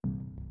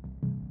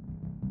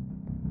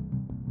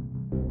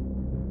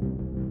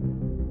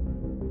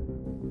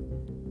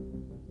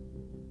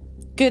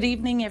Good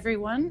evening,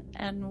 everyone,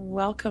 and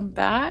welcome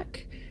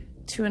back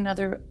to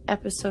another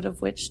episode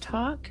of Witch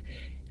Talk.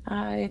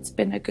 It's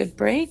been a good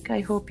break.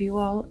 I hope you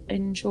all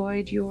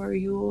enjoyed your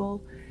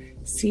Yule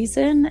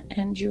season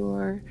and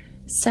you're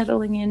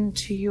settling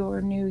into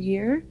your new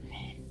year.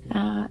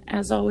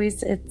 As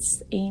always,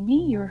 it's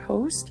Amy, your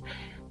host.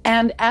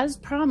 And as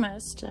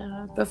promised,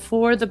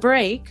 before the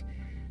break,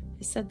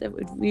 I said that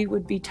we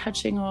would be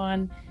touching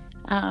on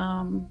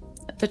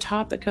the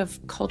topic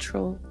of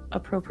cultural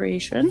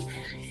appropriation.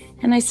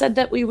 And I said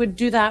that we would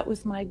do that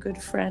with my good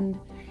friend,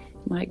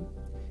 my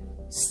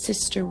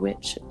sister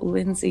witch,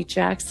 Lindsay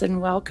Jackson.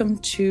 Welcome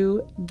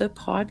to the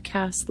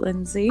podcast,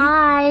 Lindsay.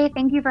 Hi,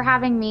 thank you for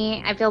having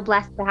me. I feel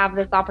blessed to have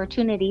this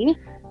opportunity.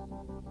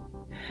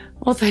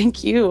 Well,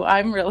 thank you.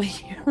 I'm really,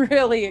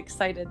 really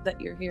excited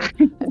that you're here.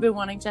 I've been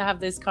wanting to have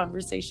this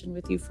conversation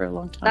with you for a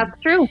long time. That's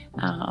true.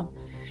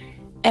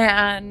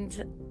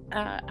 And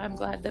I'm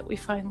glad that we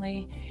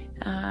finally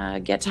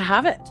get to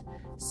have it.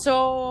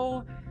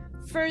 So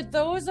for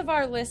those of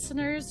our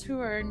listeners who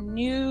are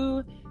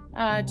new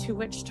to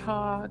Witch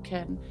Talk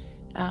and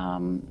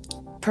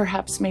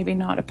perhaps maybe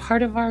not a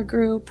part of our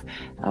group,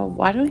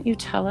 why don't you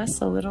tell us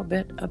a little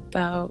bit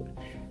about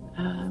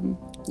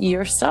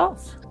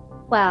yourself?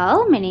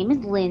 Well, my name is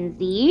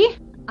Lindsay.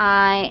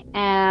 I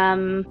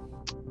am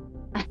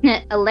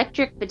an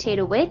electric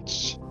potato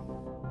witch.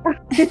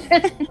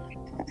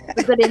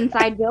 A good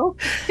inside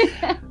joke.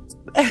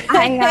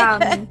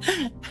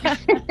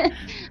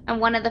 I'm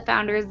one of the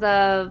founders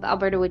of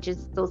Alberta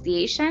Witches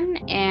Association,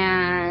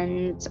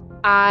 and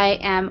I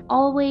am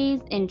always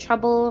in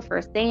trouble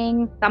for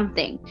saying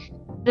something,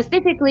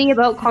 specifically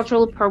about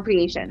cultural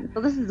appropriation.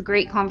 So this is a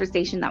great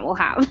conversation that we'll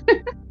have.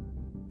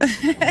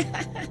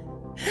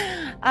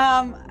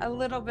 A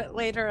little bit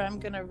later, I'm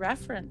going to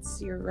reference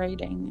your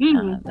writing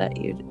that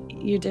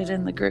you did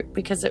in the group,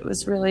 because it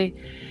was really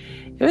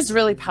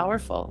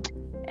powerful.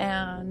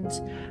 And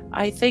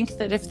I think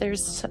that if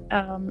there's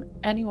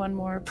anyone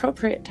more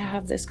appropriate to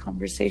have this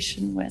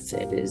conversation with,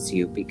 it is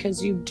you,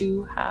 because you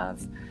do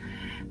have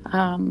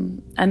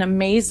an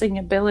amazing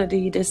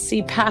ability to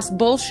see past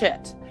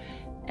bullshit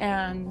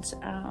and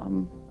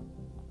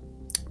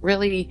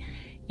really,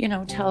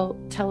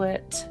 tell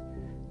it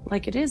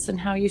like it is and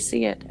how you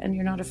see it, and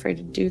you're not afraid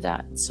to do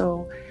that.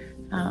 So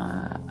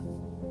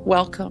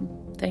welcome.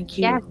 Thank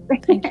you. Yes.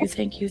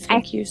 Thank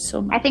you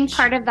so much. I think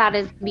part of that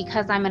is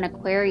because I'm an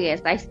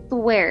Aquarius. I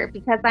swear,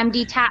 because I'm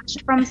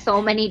detached from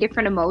so many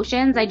different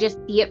emotions, I just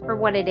see it for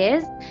what it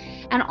is.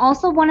 And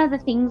also one of the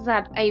things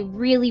that I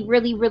really,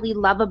 really, really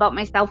love about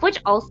myself, which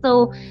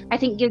also I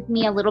think gives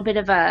me a little bit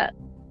of a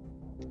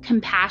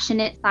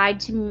compassionate side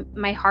to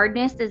my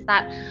hardness, is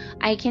that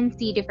I can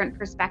see different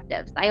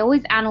perspectives. I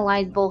always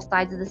analyze both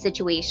sides of the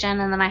situation,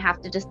 and then I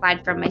have to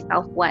decide for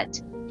myself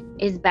what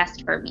is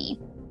best for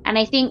me. And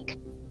I think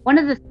one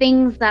of the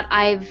things that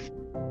I've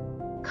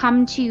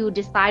come to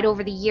decide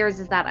over the years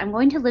is that I'm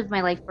going to live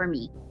my life for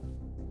me.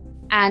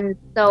 And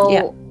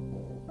so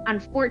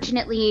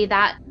unfortunately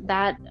that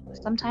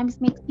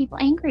sometimes makes people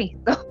angry.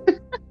 So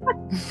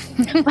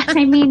but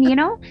I mean,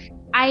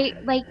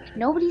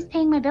 nobody's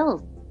paying my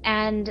bills.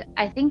 And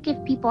I think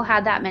if people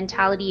had that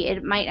mentality,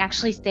 it might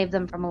actually save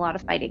them from a lot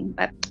of fighting.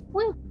 But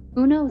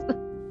who knows?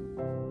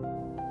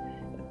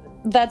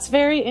 That's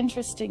very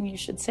interesting you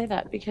should say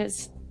that,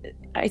 because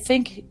I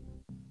think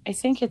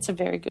it's a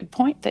very good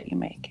point that you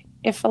make.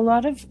 If a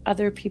lot of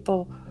other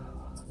people,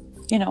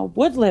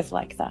 would live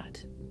like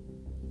that,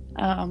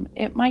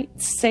 it might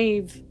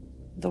save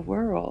the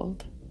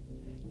world,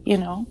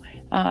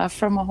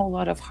 from a whole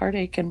lot of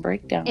heartache and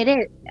breakdown. It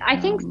is. I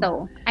think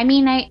so. I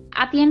mean,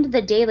 at the end of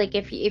the day, like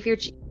if you're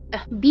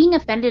being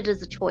offended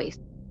is a choice,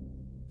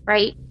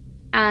 right?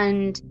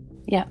 And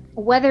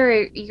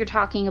whether you're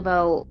talking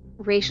about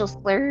racial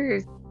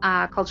slurs,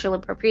 cultural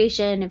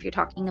appropriation, if you're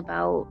talking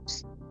about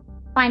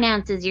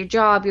finances, your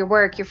job, your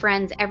work, your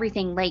friends,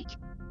 everything, like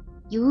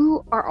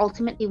you are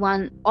ultimately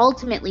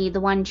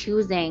the one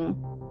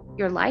choosing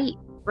your life,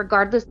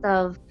 regardless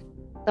of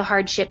the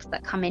hardships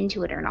that come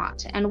into it or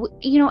not. And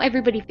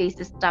everybody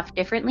faces stuff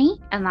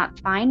differently, and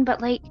that's fine. But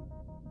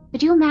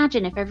could you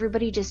imagine if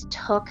everybody just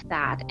took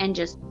that and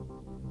just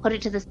put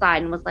it to the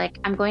side and was like,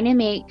 I'm going to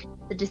make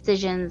the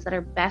decisions that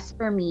are best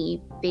for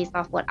me based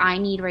off what I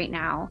need right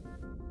now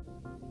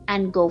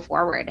and go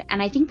forward.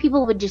 And I think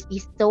people would just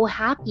be so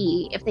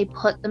happy if they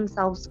put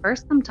themselves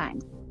first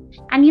sometimes.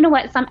 And you know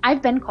what?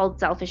 I've been called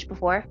selfish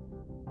before.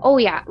 Oh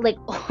yeah,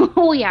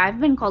 I've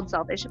been called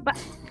selfish, but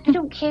I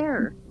don't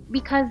care,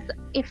 because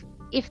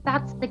if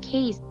that's the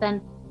case,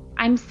 then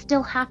I'm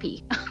still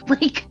happy.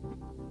 But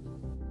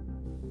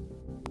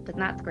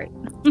that's great.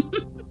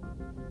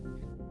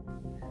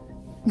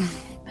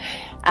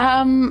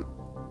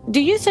 Do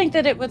you think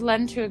that it would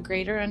lend to a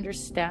greater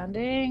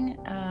understanding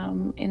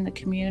in the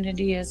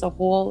community as a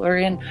whole, or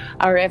in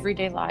our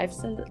everyday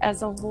lives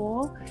as a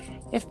whole,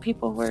 if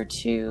people were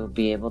to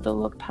be able to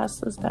look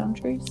past those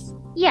boundaries?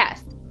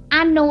 Yes,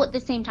 and no at the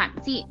same time.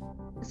 See,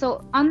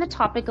 So on the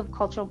topic of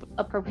cultural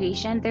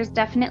appropriation, there's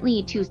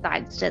definitely two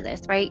sides to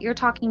this, right? You're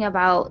talking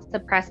about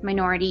suppressed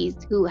minorities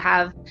who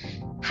have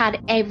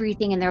had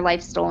everything in their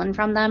life stolen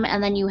from them.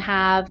 And then you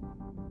have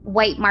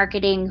white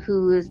marketing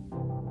who's,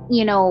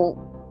 you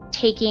know,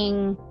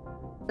 taking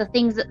the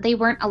things that they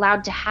weren't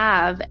allowed to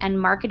have and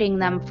marketing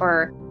them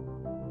for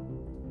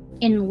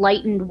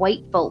enlightened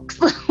white folks.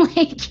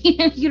 Like,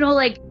 you know,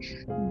 like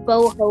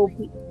boho.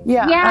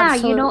 Yeah,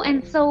 absolutely. You know,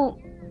 and so,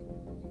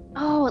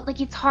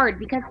 like, it's hard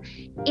because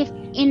if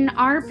in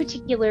our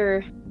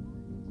particular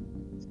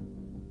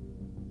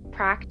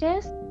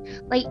practice,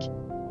 like,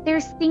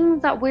 there's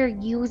things that we're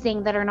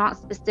using that are not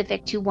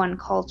specific to one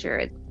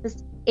culture.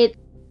 It's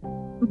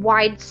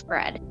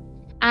widespread.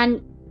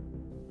 And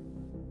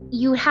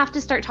you have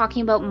to start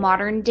talking about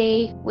modern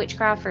day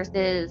witchcraft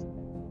versus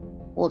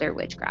older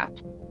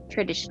witchcraft,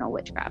 traditional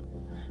witchcraft,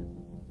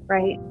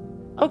 right?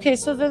 Okay,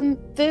 so then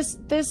this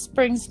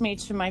brings me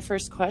to my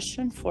first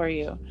question for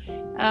you.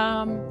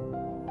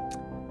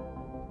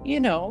 You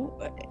know,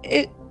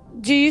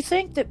 do you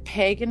think that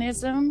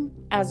paganism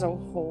as a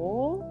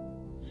whole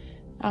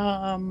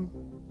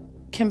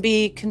can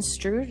be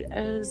construed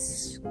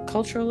as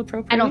cultural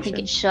appropriation? I don't think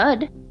it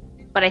should,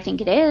 but I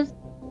think it is.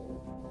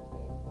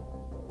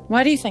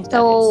 Why do you think that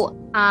is?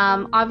 So,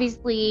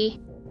 obviously,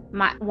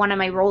 one of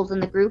my roles in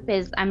the group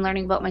is I'm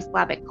learning about my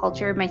Slavic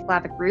culture, my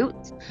Slavic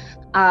roots.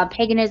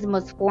 Paganism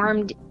was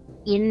formed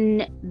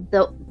in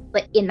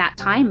that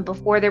time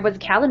before there was a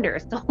calendar.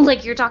 So,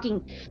 like, you're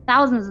talking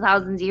thousands and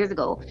thousands of years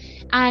ago.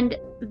 And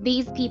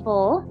these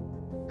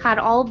people had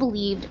all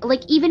believed,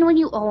 like, even when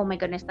you, oh my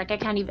goodness, like, I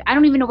don't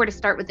even know where to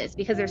start with this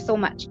because there's so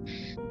much.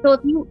 So if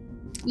you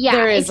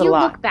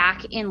look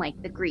back in, like,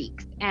 the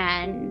Greeks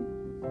and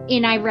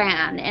in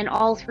Iran and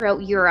all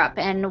throughout Europe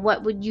and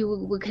what would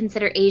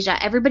consider Asia,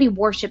 everybody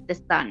worshipped the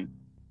sun.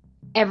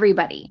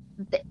 Everybody.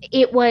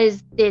 It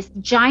was this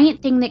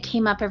giant thing that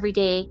came up every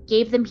day,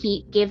 gave them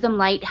heat, gave them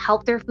light,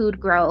 helped their food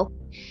grow.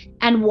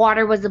 And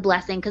water was a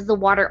blessing because the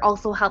water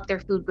also helped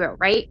their food grow,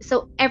 right?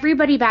 So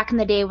everybody back in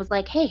the day was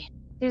like, hey,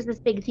 there's this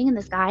big thing in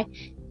the sky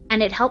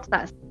and it helps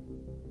us.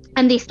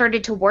 And they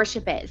started to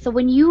worship it. So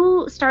when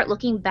you start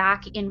looking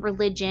back in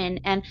religion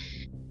and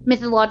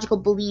mythological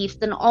beliefs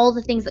and all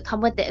the things that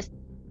come with this,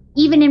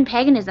 even in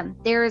paganism,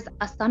 there's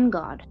a sun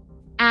god.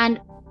 And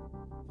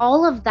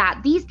all of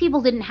that, these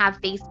people didn't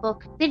have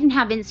Facebook, they didn't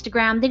have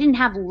Instagram, they didn't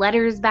have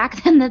letters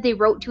back then that they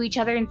wrote to each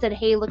other and said,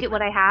 hey, look at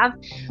what I have.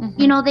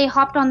 Mm-hmm. You know, they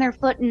hopped on their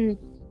foot and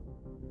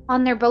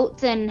on their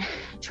boats and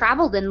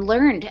traveled and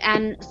learned.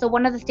 And so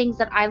one of the things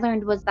that I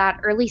learned was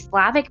that early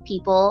Slavic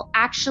people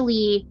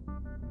actually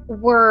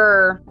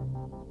were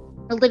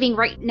living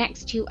right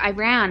next to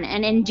Iran.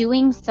 And in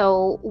doing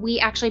so,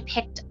 we actually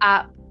picked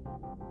up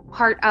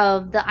part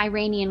of the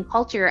Iranian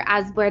culture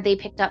as where they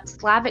picked up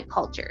Slavic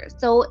culture.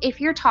 So if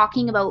you're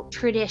talking about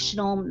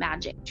traditional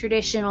magic,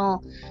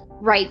 traditional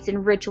rites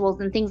and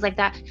rituals and things like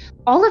that,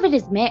 all of it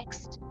is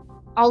mixed,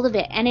 all of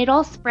it, and it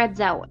all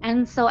spreads out.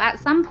 And so at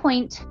some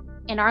point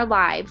in our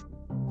lives,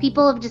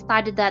 people have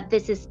decided that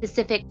this is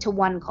specific to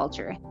one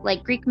culture.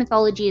 Like Greek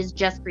mythology is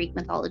just Greek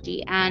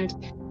mythology, and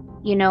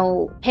you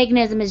know,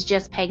 paganism is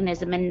just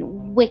paganism,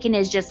 and Wiccan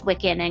is just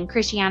Wiccan, and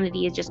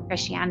Christianity is just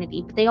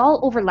Christianity. But they all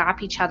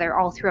overlap each other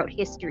all throughout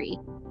history.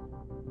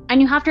 And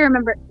you have to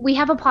remember, we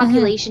have a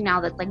population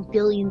now that's like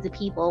billions of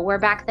people, where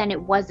back then it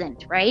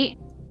wasn't, right?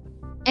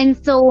 And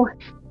so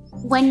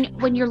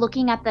when you're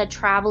looking at the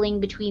traveling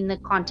between the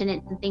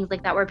continents and things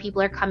like that, where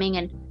people are coming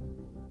and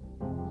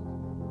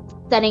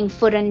setting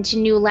foot into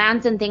new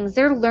lands and things,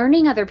 they're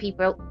learning other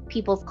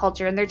people's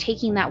culture, and they're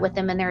taking that with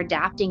them, and they're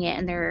adapting it,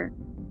 and they're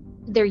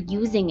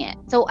using it.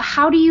 So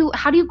how do you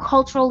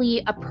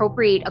culturally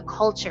appropriate a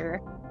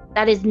culture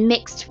that is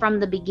mixed from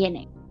the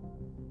beginning?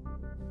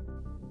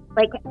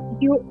 Like,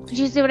 do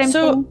you see what I'm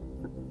saying?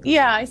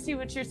 Yeah, I see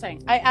what you're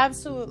saying. I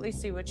absolutely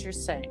see what you're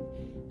saying.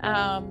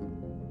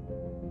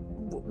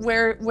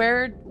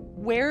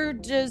 Where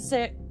does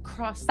it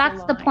cross the line?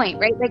 That's the point,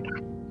 right? Like,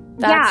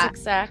 that's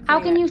exactly.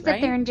 How can you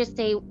sit there and just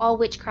say all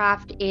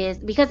witchcraft is,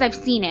 because I've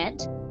seen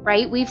it,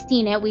 right? We've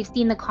seen it. We've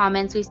seen the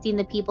comments. We've seen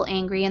the people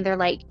angry, and they're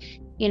like,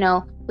 you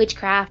know,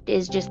 witchcraft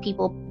is just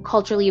people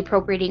culturally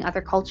appropriating other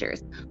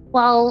cultures.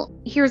 Well,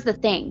 here's the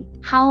thing.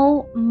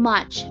 How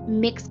much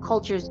mixed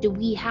cultures do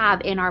we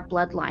have in our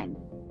bloodline?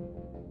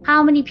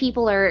 How many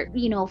people are,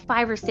 you know,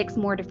 5 or 6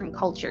 more different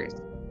cultures?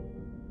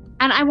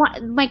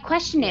 And my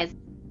question is,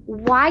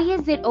 why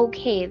is it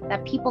okay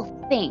that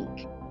people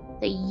think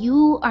that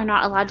you are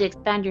not allowed to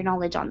expand your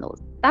knowledge on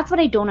those? That's what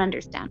I don't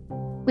understand.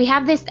 We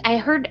have this, I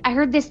heard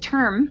this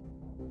term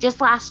just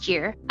last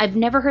year. I've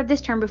never heard this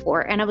term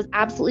before, and I was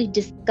absolutely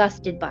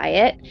disgusted by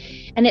it.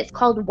 And it's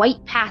called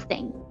white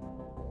passing.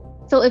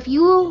 So if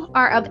you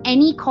are of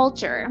any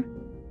culture,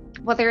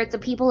 whether it's a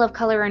people of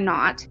color or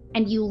not,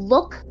 and you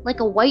look like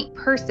a white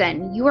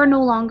person, you are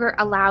no longer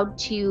allowed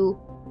to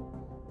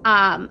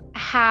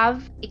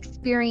have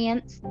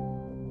experience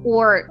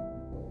or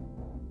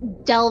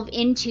delve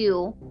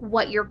into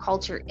what your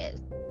culture is,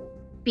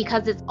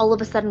 because it's all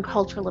of a sudden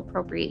cultural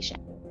appropriation.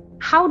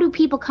 How do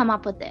people come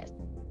up with this?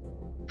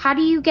 How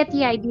do you get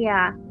the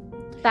idea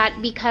that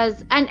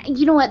because, and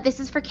you know what, this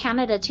is for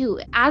Canada too,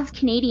 as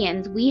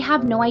Canadians, we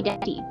have no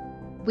identity.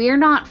 we're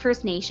not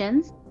First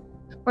Nations.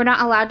 We're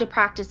not allowed to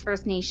practice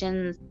First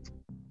Nations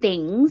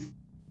things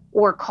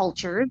or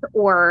cultures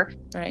or,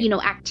 right. you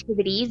know,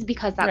 activities,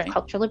 because that's right.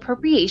 cultural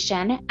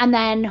appropriation. And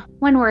then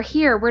when we're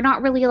here, we're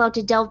not really allowed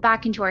to delve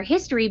back into our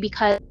history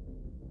because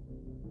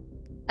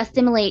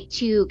assimilate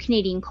to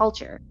Canadian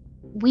culture.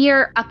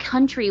 We're a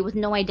country with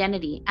no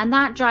identity, and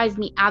that drives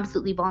me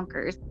absolutely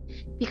bonkers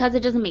because it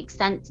doesn't make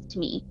sense to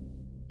me.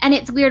 And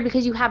it's weird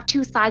because you have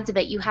two sides of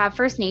it. You have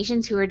First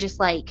Nations who are just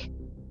like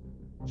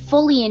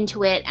fully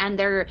into it, and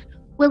they're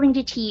willing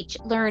to teach,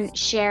 learn,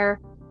 share,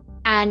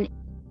 and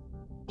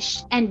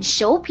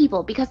show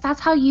people, because that's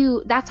how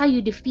you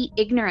defeat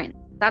ignorance.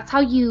 That's how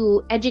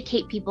you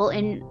educate people,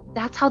 and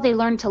that's how they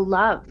learn to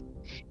love.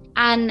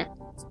 And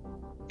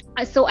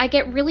so I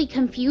get really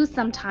confused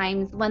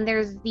sometimes when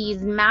there's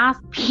these mass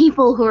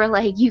people who are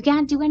like, you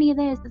can't do any of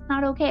this, it's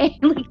not okay.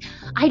 Like,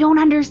 I don't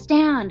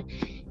understand.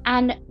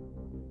 And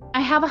I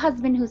have a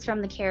husband who's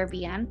from the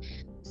Caribbean,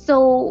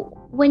 so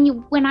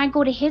when I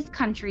go to his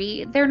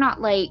country, they're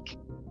not like,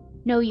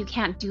 no, you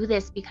can't do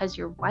this because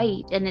you're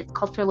white and it's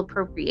cultural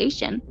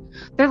appropriation.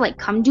 They're like,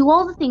 come do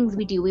all the things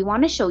we do, we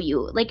want to show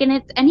you. Like, and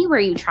it's anywhere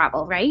you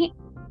travel, right?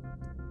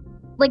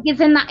 Like,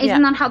 isn't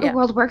that how the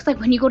world works? Like,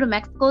 when you go to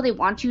Mexico, they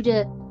want you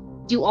to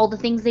do all the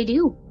things they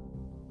do.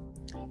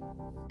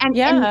 And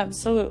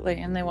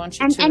absolutely. And they want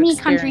you to any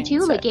country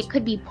too. Like, it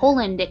could be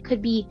Poland, it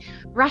could be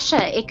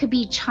Russia, it could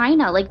be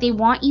China. Like, they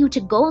want you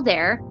to go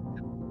there,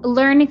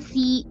 learn,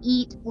 see,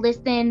 eat,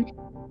 listen,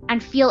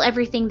 and feel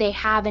everything they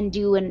have and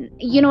do. And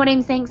you know what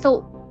I'm saying?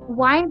 So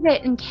why is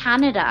it in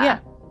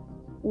Canada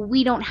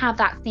we don't have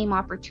that same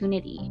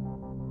opportunity?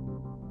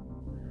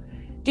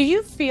 Do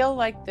you feel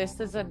like this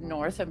is a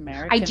North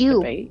American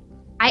debate?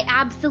 I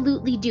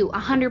absolutely do,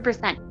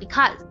 100%.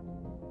 Because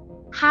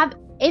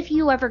if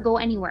you ever go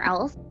anywhere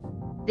else,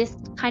 this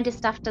kind of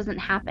stuff doesn't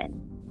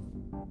happen.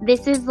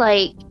 This is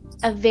like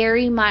a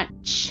very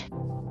much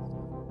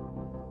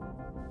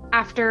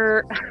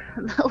after,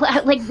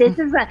 like, this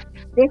is like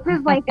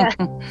a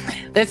can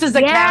of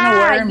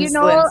worms. You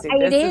know, Lindsay.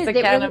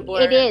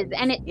 It is,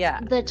 and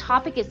the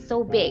topic is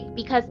so big.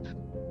 Because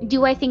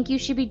do I think you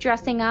should be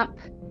dressing up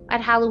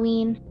at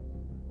Halloween?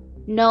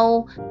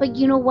 No, but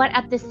you know what?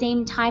 At the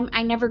same time,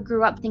 I never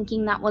grew up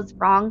thinking that was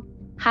wrong.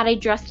 Had I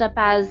dressed up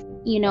as,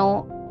 you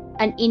know,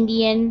 an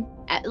Indian,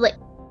 like,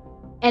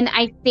 and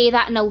I say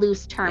that in a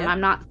loose term.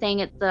 I'm not saying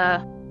it's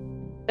the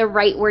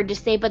right word to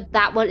say, but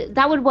that's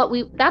what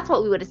we would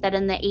have said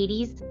in the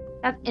 80s,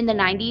 in the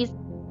 90s,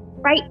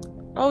 right?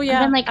 Oh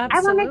yeah, and then, like,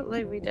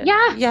 absolutely, we did.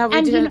 Yeah,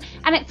 we did. You know,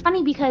 and it's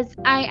funny because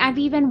I've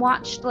even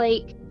watched,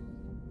 like,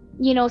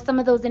 you know, some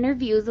of those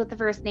interviews with the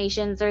First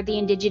Nations or the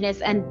Indigenous,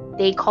 and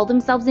they call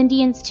themselves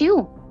Indians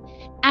too.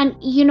 And,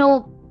 you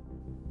know,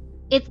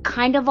 it's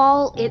kind of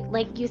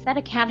like you said,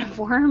 a can of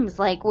worms.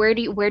 Like, where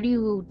do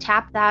you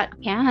tap that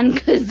can?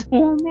 Because,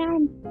 oh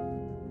man.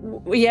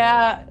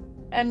 Yeah.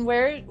 And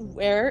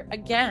where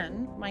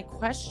again, my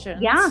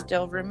question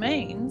still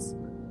remains,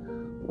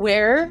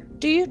 where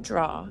do you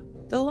draw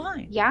the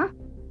line? Yeah,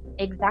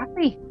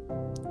 exactly.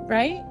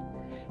 Right?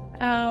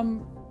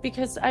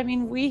 Because, I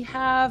mean, we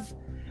have,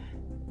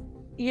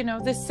 you know,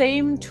 the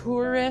same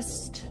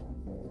tourist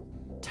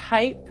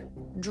type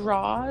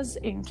draws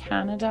in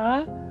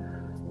Canada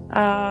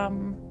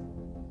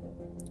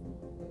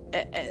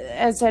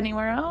as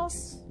anywhere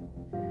else.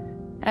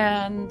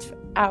 And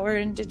our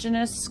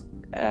Indigenous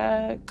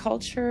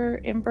culture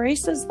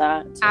embraces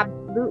that.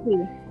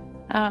 Absolutely.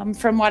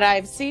 From what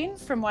I've seen,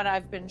 from what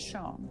I've been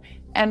shown,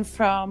 and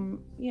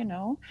from, you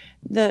know,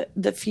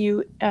 the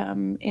few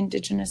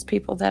Indigenous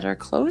people that are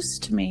close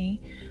to me,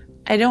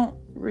 I don't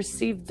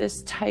receive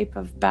this type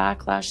of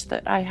backlash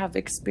that I have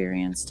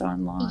experienced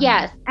online.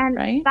 Yes,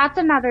 and that's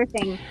another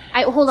thing.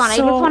 I just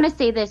want to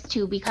say this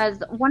too,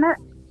 because one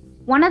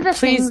of the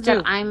things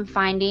that I'm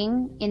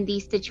finding in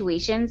these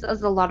situations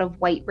is a lot of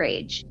white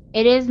rage.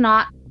 It is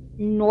not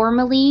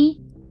normally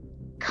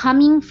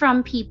coming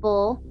from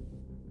people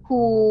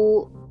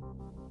who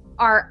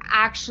are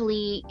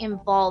actually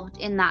involved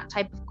in that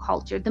type of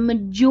culture. The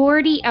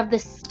majority of the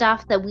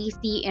stuff that we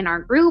see in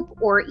our group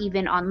or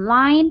even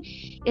online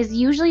is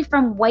usually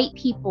from white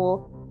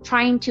people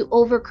trying to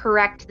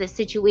overcorrect the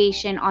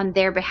situation on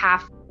their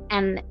behalf.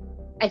 And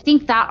I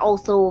think that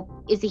also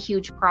is a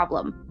huge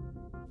problem,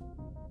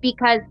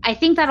 because I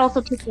think that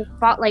also takes the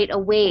spotlight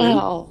away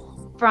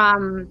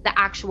from the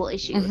actual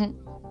issues. Mm-hmm.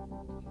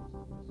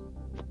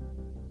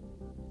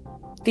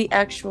 The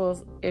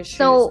actual issues.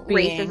 So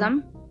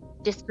racism,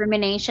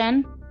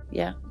 discrimination,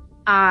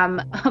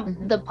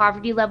 the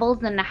poverty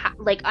levels, and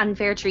like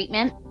unfair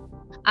treatment.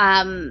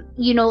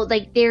 You know,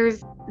 like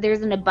there's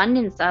an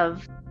abundance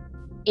of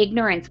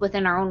ignorance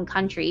within our own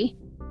country,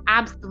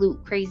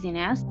 absolute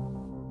craziness.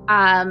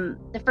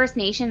 The First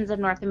Nations of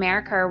North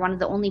America are one of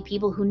the only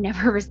people who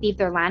never received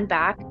their land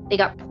back. They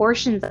got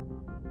portions of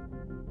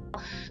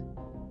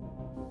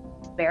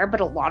there,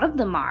 but a lot of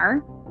them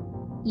are,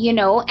 you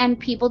know, and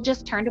people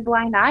just turned a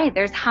blind eye.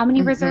 There's how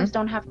many reserves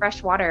don't have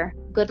fresh water,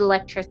 good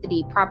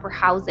electricity, proper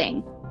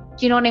housing?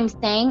 Do you know what I'm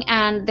saying?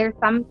 And there's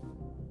some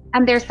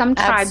And there's some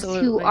tribes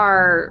Absolutely. who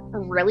are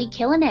really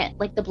killing it,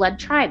 like the Blood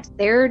tribes.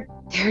 They're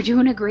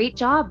doing a great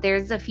job.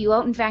 There's a few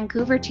out in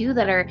Vancouver too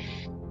that are,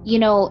 you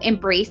know,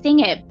 embracing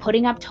it,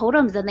 putting up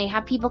totems, and they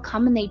have people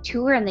come and they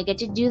tour and they get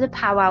to do the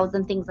powwows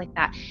and things like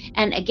that.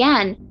 And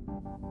again,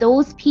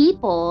 those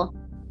people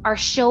are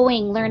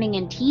showing, learning,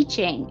 and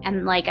teaching.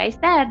 And like I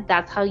said,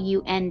 that's how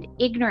you end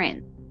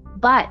ignorance.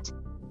 But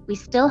we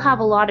still have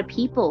a lot of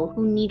people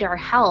who need our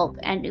help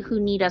and who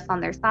need us on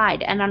their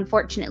side. And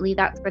unfortunately,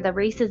 that's where the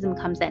racism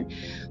comes in.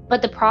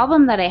 But the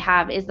problem that I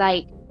have is,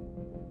 like,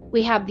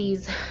 we have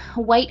these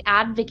white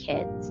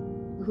advocates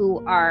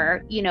who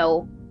are, you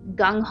know,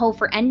 gung-ho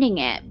for ending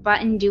it.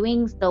 But in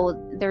doing so,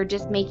 they're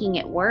just making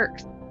it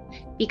worse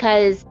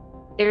because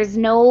there's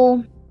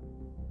no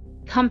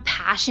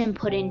compassion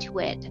put into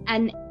it.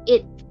 And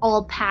it's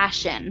all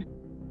passion.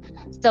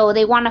 So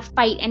they want to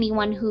fight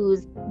anyone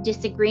who's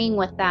disagreeing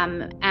with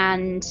them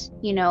and,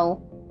 you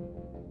know,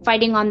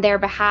 fighting on their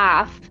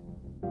behalf.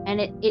 And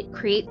it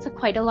creates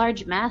quite a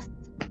large mess.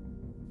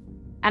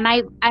 And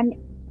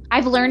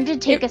I've learned to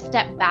take a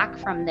step back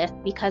from this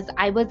because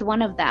I was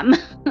one of them.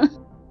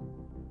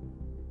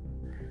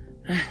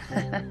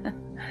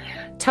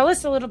 Tell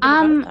us a little bit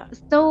about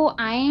that. So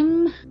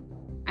I'm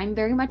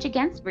very much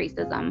against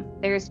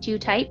racism. There's two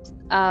types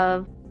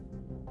of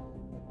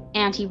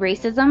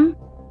anti-racism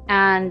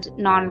and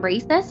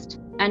non-racist.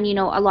 And, you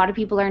know, a lot of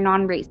people are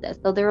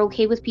non-racist, so they're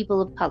okay with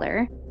people of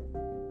color.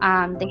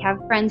 They have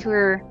friends who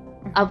are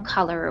of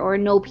color or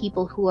know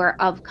people who are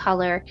of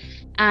color,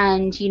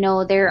 and, you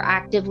know, they're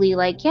actively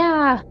like,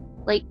 yeah,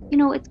 like, you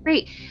know, it's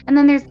great. And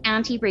then there's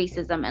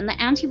anti-racism, and the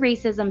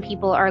anti-racism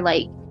people are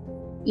like,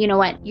 you know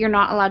what, you're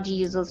not allowed to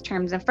use those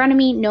terms in front of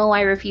me. No,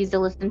 I refuse to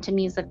listen to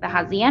music that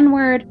has the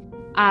N-word.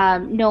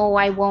 No,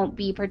 I won't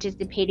be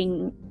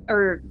participating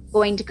or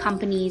going to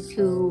companies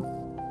who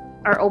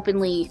are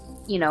openly,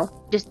 you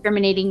know,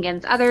 discriminating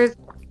against others.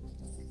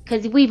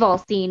 Because we've all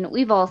seen the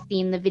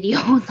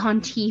videos on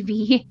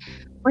TV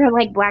where,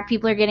 like, Black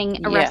people are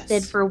getting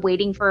arrested for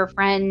waiting for a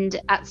friend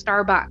at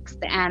Starbucks,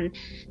 and,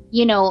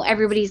 you know,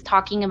 everybody's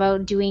talking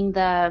about doing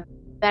the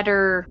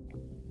better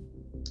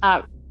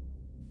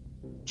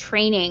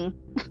training,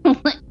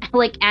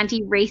 like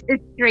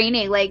anti-racist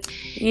training, like,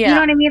 you know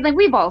what I mean? Like,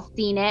 we've all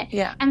seen it.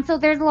 Yeah. And so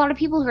there's a lot of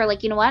people who are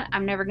like, you know what,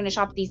 I'm never going to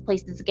shop at these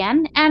places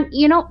again. And,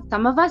 you know,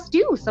 some of us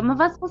do. Some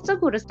of us will still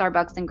go to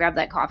Starbucks and grab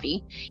that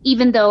coffee,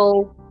 even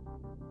though,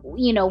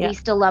 you know, we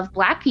still love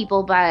Black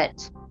people,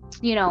 but,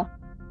 you know,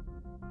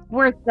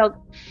 we're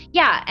still,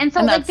 and so,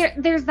 and like,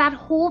 there's that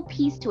whole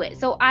piece to it.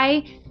 So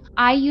I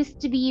used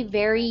to be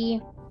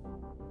very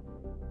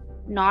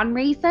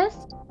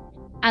non-racist,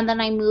 and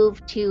then I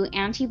moved to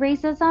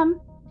anti-racism,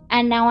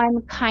 and now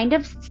I'm kind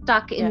of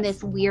stuck in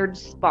this weird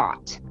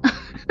spot.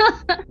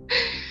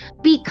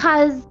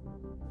 Because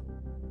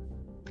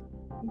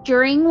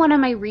during one of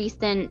my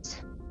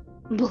recent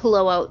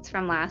blowouts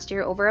from last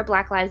year over a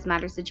Black Lives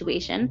Matter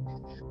situation,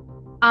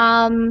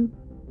 oh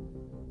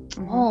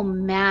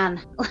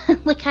man,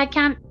 like, I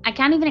can't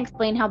even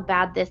explain how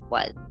bad this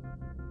was.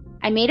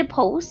 I made a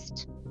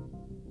post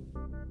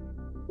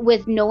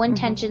with no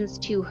intentions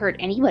to hurt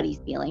anybody's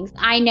feelings.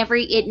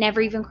 It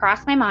never even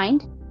crossed my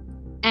mind.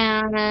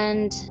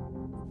 And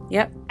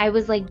I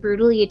was, like,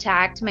 brutally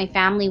attacked. My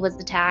family was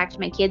attacked.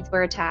 My kids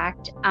were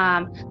attacked.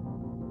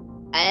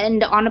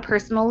 And on a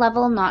personal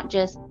level, not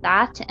just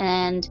that.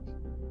 And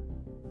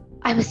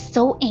I was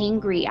so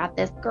angry at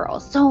this girl,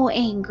 so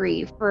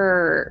angry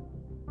for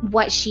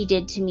what she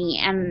did to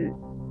me and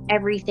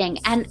everything.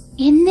 And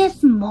in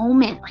this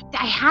moment, like,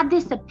 I had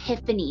this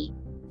epiphany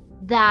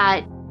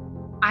that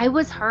I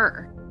was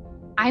her.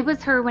 I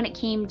was her when it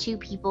came to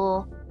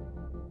people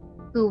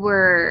who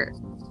were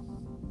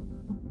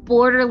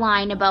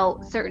borderline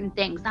about certain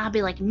things. I'll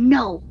be like,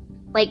 no,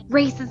 like,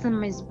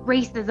 racism is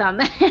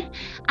racism.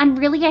 And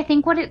really, I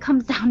think what it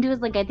comes down to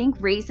is, like, I think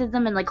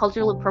racism and, like,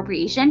 cultural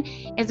appropriation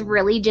is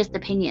really just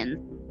opinions.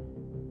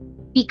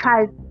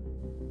 Because,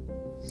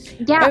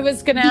 I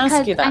was going to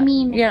ask you that. I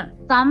mean,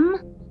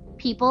 some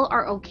people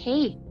are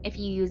okay if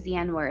you use the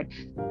N-word.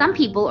 Some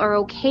people are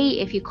okay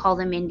if you call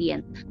them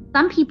Indians.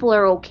 Some people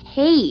are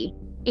okay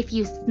if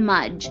you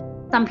smudge.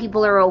 Some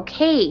people are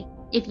okay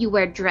if you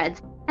wear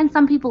dreads. And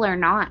some people are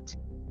not.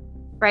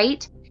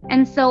 Right?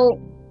 And so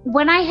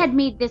when I had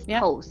made this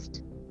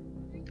post,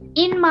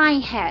 in my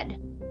head,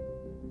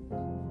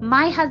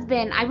 my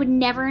husband, I would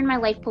never in my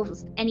life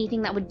post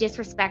anything that would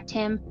disrespect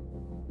him,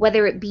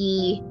 whether it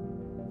be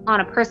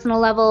on a personal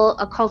level,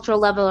 a cultural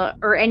level,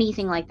 or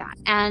anything like that.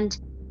 And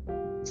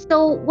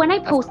so when I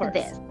posted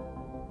this,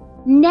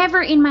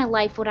 never in my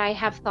life would I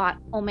have thought,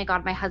 oh my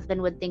God, my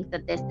husband would think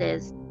that this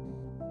is,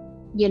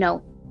 you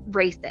know,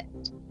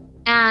 racist.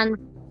 And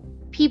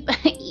people,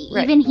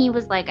 even he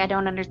was like, I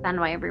don't understand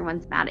why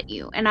everyone's mad at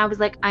you. And I was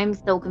like, I'm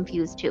so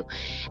confused too.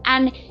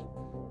 And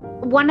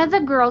one of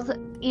the girls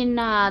in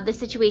the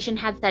situation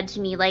had said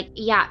to me, like,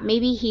 yeah,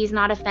 maybe he's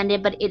not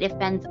offended, but it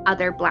offends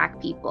other Black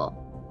people.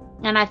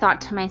 And I thought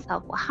to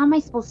myself, well, how am I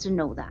supposed to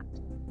know that?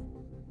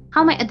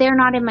 They're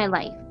not in my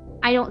life.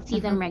 I don't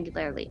see them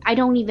regularly. I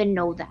don't even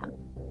know them.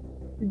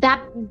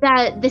 that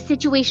the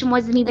situation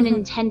wasn't even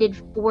intended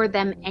for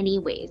them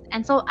anyways.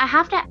 And so I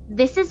have to,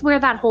 this is where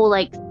that whole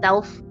like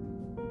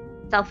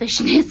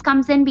selfishness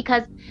comes in,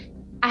 because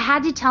I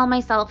had to tell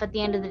myself at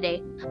the end of the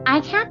day,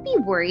 I can't be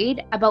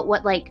worried about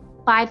what like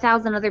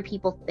 5,000 other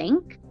people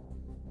think,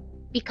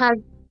 because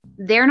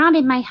they're not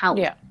in my house.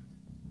 Yeah.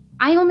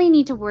 I only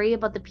need to worry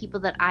about the people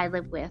that I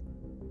live with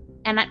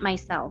and at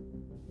myself.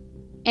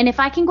 And if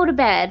I can go to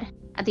bed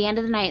at the end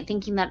of the night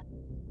thinking that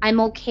I'm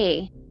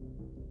okay,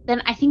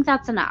 then I think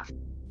that's enough.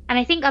 And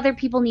I think other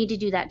people need to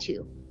do that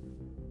too.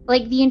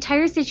 Like, the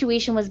entire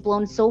situation was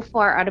blown so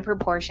far out of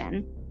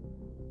proportion,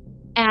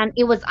 and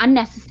it was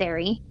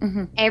unnecessary.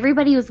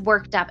 Everybody was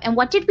worked up. And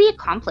what did we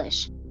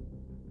accomplish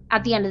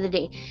at the end of the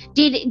day?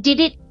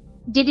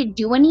 Did it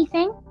do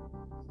anything?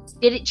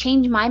 Did it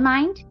change my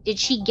mind? Did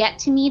she get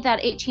to me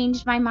that it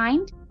changed my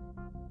mind?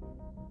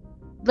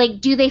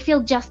 Like, do they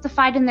feel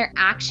justified in their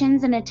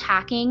actions in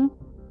attacking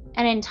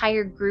an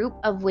entire group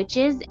of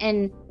witches,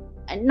 and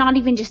not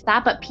even just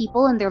that, but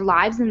people and their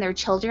lives and their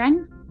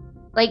children?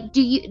 Like,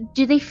 do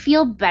they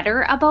feel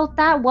better about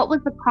that? What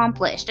was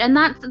accomplished? And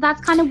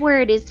that's kind of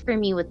where it is for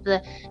me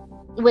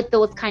with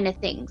those kind of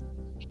things.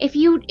 If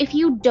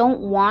you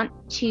don't want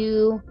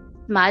to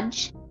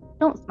smudge,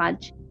 don't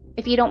smudge.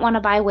 If you don't want to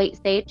buy white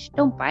sage,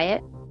 don't buy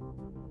it.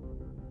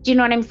 Do you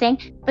know what I'm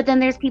saying? But then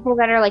there's people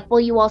that are like, well,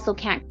 you also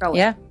can't grow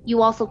it.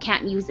 You also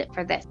can't use it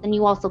for this, and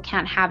you also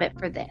can't have it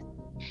for this.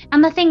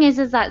 And the thing is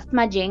that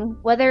smudging,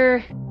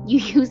 whether you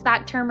use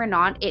that term or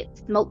not,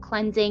 it's smoke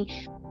cleansing,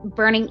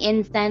 burning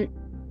incense,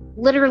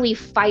 literally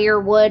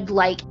firewood,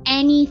 like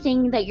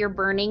anything that you're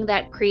burning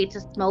that creates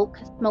a smoke.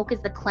 Smoke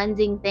is the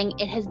cleansing thing.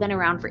 It has been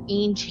around for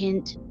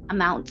ancient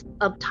amounts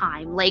of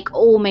time. Like,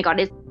 oh my God,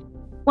 it's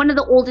one of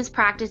the oldest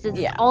practices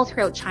all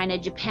throughout China,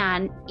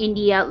 Japan,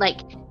 India,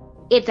 like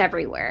it's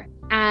everywhere.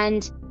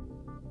 And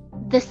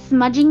the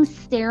smudging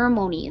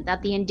ceremony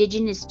that the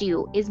indigenous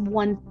do is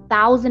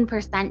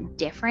 1000%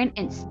 different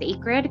and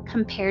sacred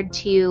compared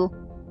to,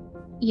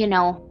 you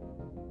know,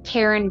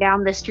 Karen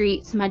down the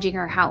street smudging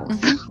her house.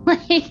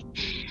 like,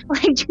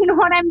 do you know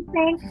what I'm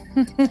saying?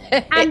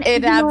 And,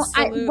 it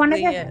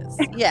absolutely is.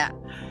 Yeah,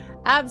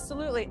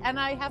 absolutely. And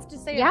I have to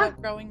say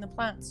about growing the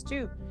plants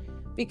too,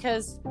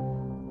 because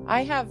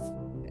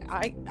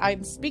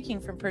I'm speaking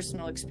from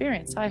personal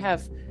experience. I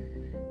have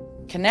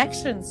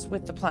connections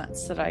with the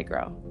plants that I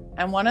grow,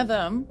 and one of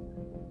them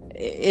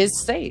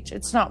is sage.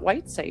 It's not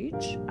white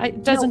sage.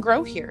 It doesn't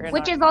grow here.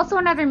 Which is also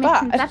another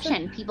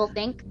misconception. People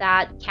think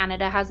that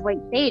Canada has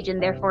white sage,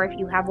 and therefore if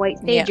you have white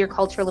sage, you're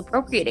cultural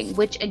appropriating,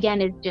 which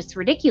again is just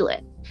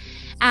ridiculous.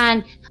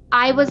 And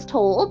I was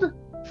told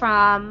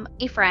from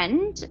a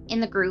friend in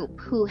the group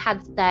who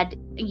had said,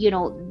 you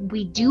know,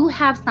 we do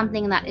have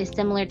something that is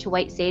similar to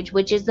white sage,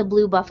 which is the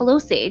blue buffalo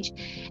sage,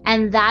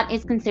 and that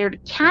is considered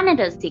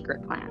Canada's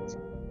secret plant.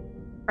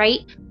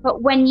 Right?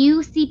 But when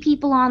you see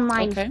people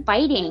online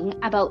fighting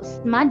about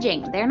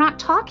smudging, they're not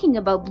talking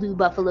about blue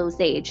buffalo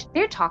sage.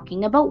 They're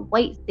talking about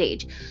white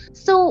sage.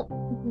 So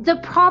the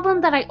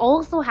problem that I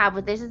also have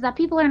with this is that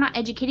people are not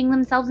educating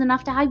themselves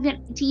enough to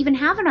even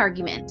have an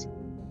argument.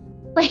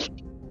 Like,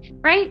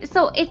 right?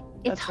 So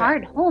it's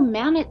hard. Right. Oh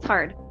man, it's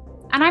hard.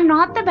 And I'm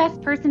not the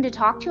best person to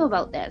talk to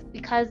about this,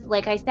 because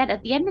like I said,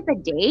 at the end of the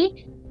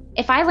day,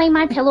 if I lay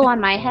my pillow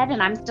on my head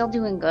and I'm still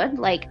doing good,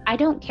 like, I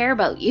don't care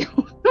about you.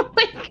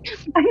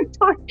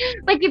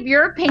 Like, if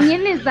your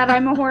opinion is that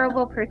I'm a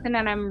horrible person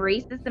and I'm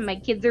racist and my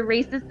kids are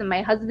racist and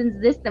my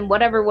husband's this and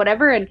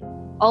whatever, and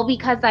all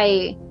because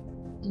I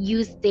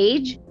used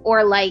sage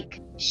or like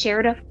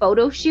shared a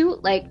photo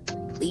shoot, like,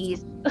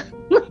 please. Do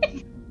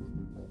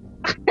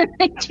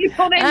you know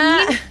what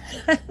I mean?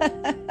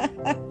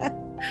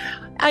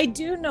 I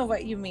do know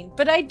what you mean,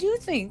 but I do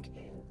think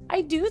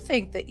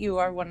that you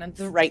are one of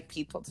the right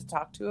people to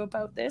talk to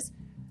about this,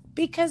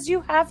 because you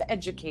have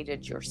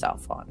educated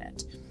yourself on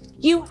it.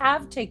 You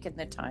have taken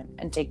the time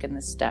and taken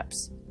the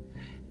steps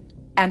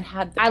and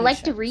had the patience. I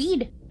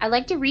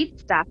like to read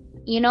stuff,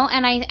 you know,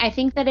 and I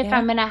think that if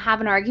I'm going to have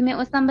an argument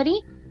with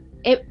somebody,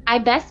 I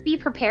best be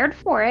prepared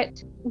for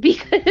it,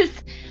 because,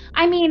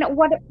 I mean,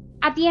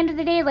 at the end of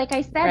the day, like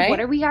I said, what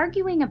are we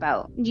arguing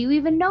about? Do you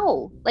even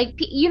know? Like,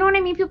 you know what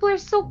I mean? People are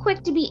so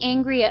quick to be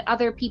angry at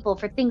other people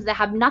for things that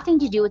have nothing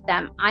to do with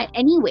them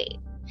anyway.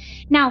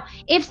 Now,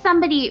 if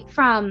somebody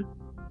from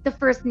the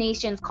First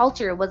Nations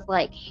culture was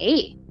like,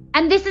 hey,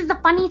 and this is the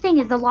funny thing,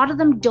 is a lot of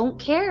them don't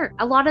care.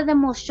 A lot of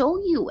them will show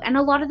you, and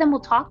a lot of them will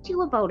talk to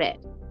you about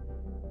it.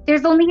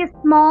 There's only a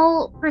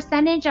small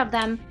percentage of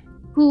them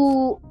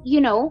who, you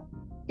know,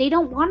 they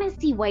don't want to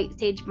see white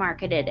sage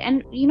marketed.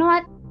 And you know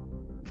what?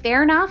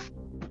 Fair enough.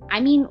 I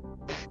mean,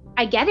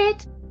 I get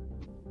it.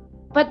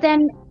 But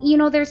then, you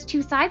know, there's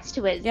two sides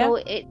to it. So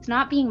it's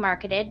not being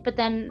marketed, but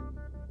then,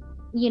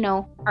 you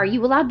know, are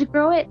you allowed to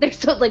grow it? There's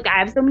so, like, I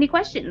have so many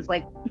questions.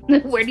 Like,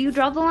 where do you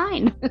draw the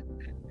line?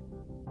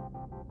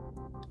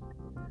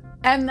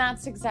 And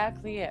that's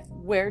exactly it.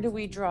 Where do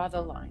we draw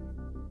the line?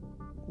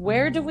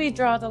 Where do we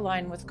draw the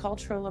line with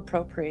cultural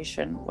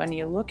appropriation when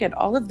you look at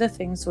all of the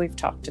things we've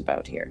talked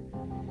about here?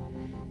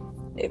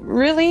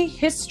 really,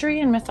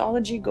 history and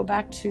mythology go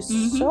back to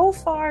so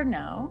far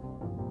now.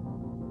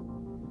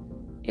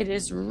 It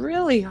is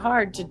really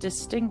hard to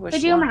distinguish.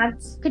 Could you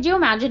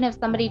imagine if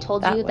somebody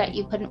told you that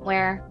you couldn't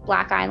wear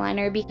black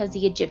eyeliner because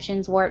the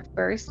Egyptians wore it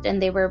first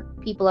and they were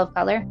people of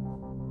color?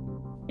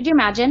 Could you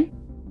imagine?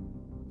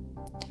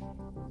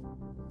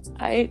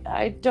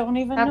 I don't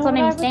even know what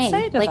I'm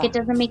saying. Like, it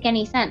doesn't make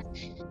any sense.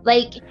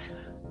 Like,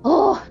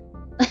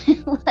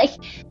 like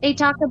they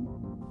talk about...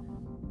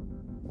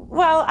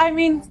 Well, I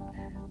mean,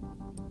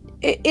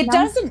 it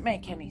doesn't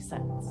make any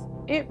sense.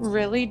 It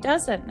really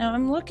doesn't. Now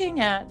I'm looking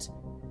at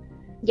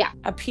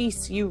a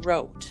piece you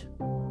wrote,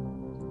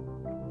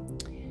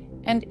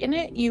 and in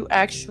it you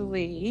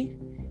actually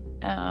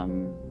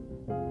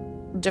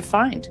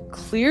defined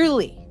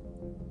clearly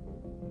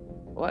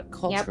what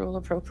cultural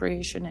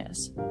appropriation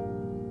is,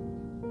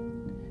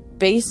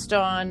 based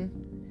on,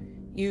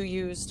 you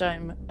used,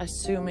 I'm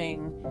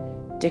assuming,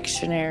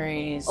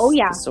 dictionaries,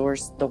 the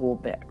source, the whole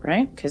bit,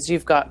 right? Because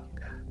you've got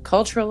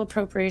cultural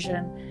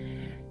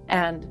appropriation,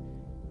 and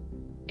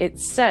it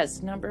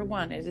says, number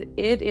one,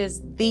 it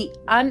is the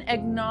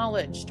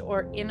unacknowledged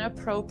or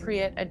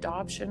inappropriate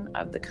adoption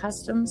of the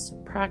customs,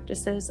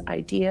 practices,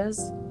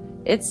 ideas,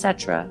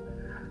 etc.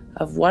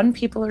 of one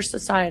people or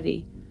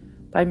society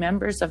by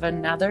members of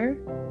another,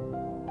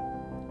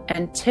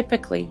 and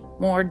typically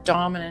more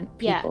dominant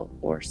people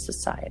or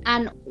society.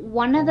 And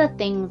one of the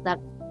things that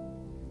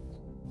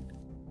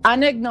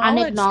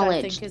unacknowledged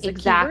I think, is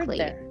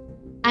exactly. a key word there.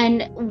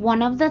 And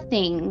one of the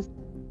things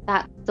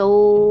that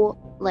so,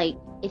 like,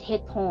 it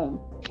hits home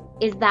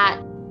is that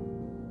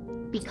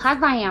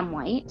because I am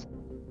white,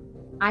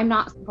 I'm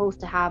not supposed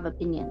to have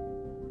opinions.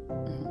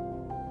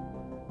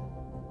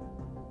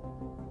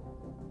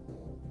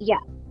 Yeah.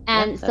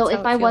 And so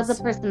if I was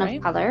a person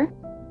of color,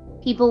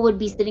 people would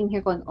be sitting here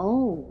going,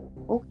 oh,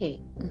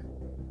 okay.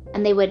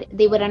 And they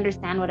would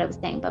understand what I was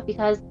saying. But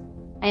because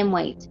I am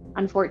white,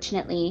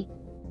 unfortunately,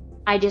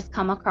 I just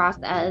come across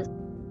as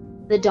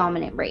the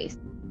dominant race,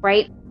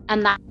 right?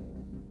 And that's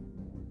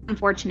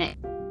unfortunate.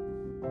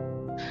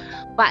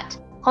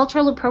 But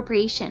cultural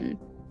appropriation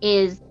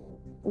is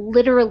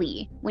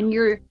literally when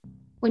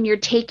you're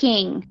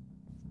taking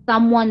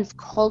someone's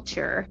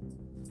culture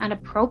and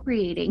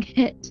appropriating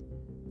it,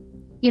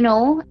 you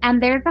know,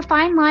 and there's a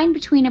fine line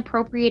between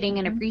appropriating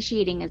and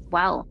appreciating as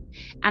well.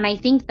 And I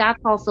think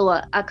that's also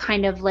a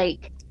kind of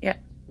like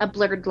a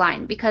blurred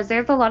line, because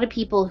there's a lot of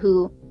people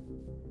who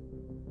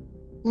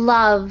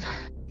love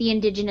the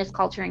Indigenous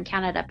culture in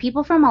Canada.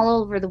 People from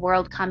all over the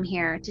world come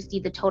here to see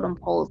the totem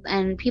poles,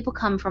 and people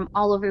come from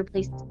all over the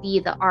place to see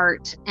the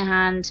art.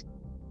 And,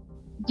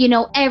 you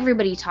know,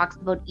 everybody talks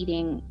about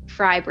eating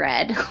fry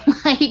bread.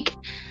 Like,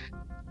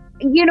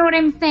 you know what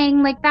I'm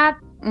saying? Like that.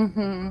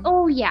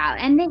 Oh yeah.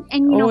 And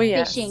you know,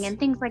 fishing and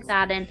things like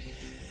that. And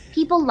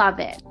people love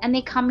it, and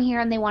they come here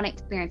and they want to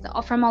experience it,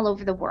 all from all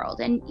over the world.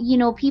 And, you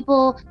know,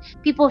 people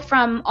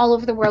from all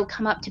over the world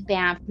come up to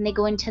Banff, and they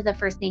go into the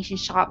First Nation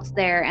shops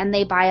there, and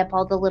they buy up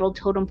all the little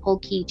totem pole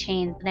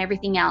keychains and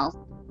everything else.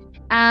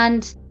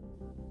 And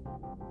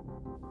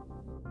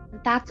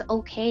that's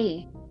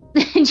okay.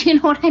 Do you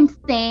know what I'm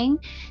saying?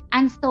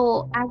 And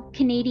so as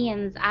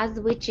Canadians, as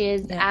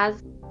witches,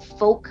 as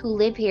folk who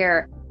live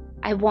here,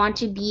 I want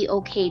to be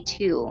okay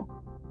too.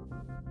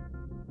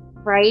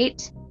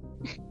 Right?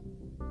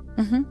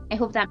 I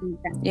hope that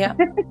makes sense. Yeah.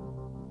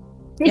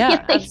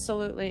 Yeah,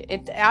 absolutely.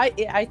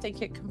 I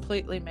think it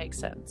completely makes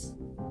sense.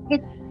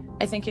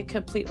 I think it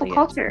completely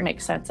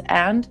makes sense.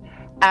 And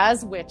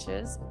as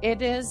witches,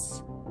 it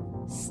is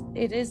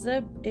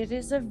a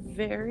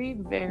very,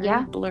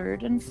 very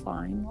blurred and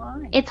fine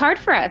line. It's hard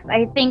for us.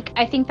 I think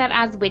that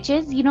as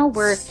witches, you know,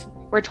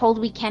 we're told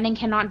we can and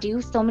cannot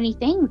do so many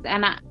things,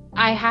 and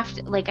I have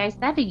to, like I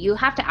said, you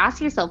have to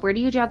ask yourself, where do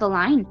you draw the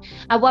line?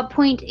 At what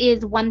point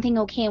is one thing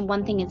okay and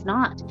one thing is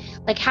not?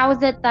 Like, how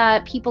is it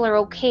that people are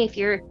okay if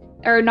you're,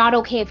 or not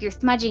okay if you're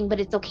smudging, but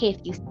it's okay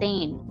if you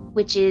stain,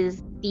 which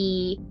is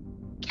the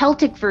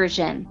Celtic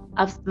version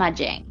of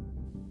smudging.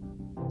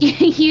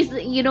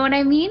 You know what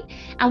I mean?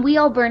 And we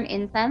all burn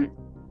incense.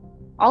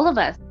 All of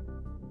us.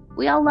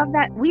 We all love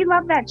that. We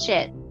love that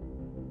shit.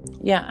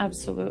 Yeah,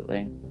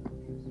 absolutely.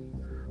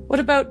 What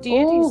about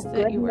deities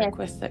that you work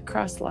with that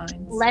cross lines?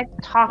 Let's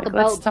talk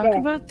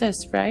about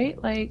this, right?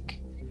 Like,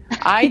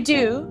 I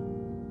do.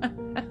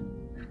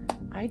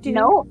 I do.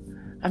 No.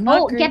 I'm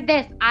not get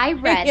this. I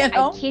read,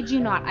 I kid you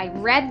not, I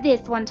read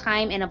this one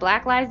time in a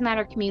Black Lives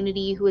Matter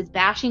community who was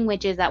bashing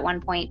witches at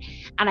one point,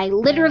 and I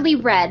literally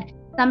read,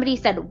 somebody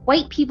said,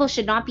 white people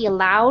should not be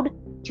allowed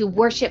to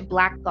worship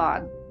black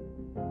gods.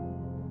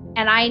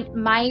 And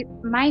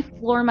my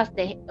floor must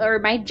have, or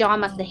my jaw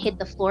must have hit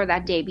the floor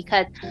that day,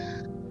 because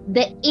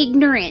the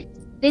ignorance,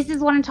 this is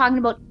what I'm talking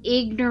about,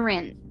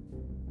 ignorance.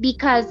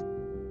 Because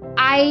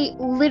I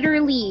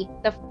literally,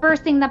 the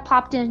first thing that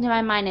popped into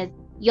my mind is,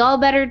 y'all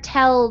better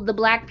tell the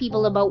black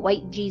people about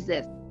white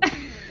Jesus.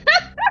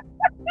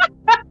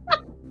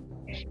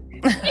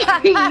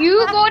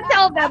 You go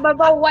tell them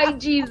about white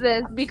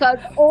Jesus, because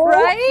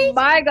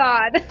my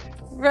God.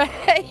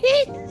 Right?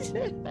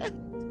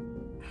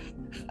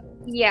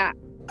 Yeah.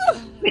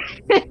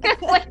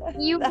 Like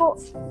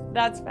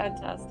that's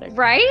fantastic.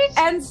 Right?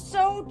 And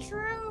so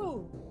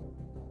true.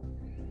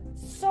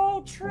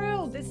 So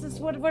true. This is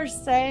what we're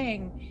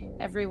saying,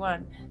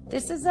 everyone.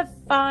 This is a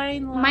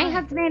fine line.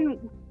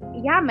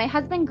 My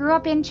husband grew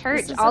up in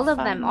church. All of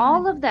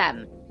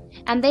them.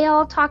 And they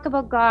all talk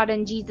about God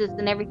and Jesus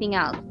and everything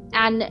else.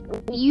 And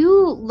you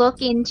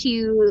look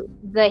into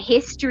the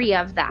history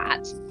of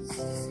that,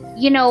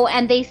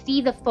 and they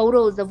see the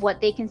photos of what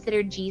they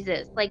consider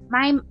Jesus. Like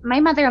my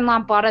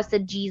mother-in-law bought us a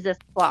Jesus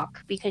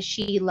clock because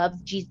she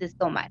loves Jesus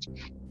so much.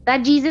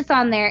 That Jesus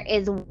on there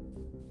is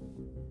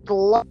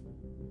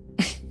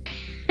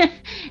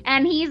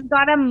and he's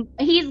got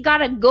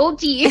a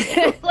goatee.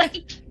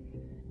 Like,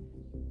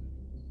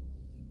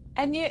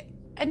 and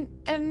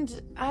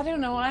I don't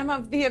know, I'm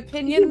of the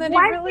opinion that he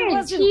really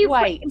wasn't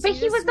white. But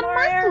he was a Muslim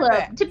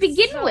Arabic, to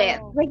begin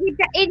with. Like,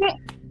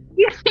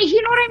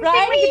 you know what I'm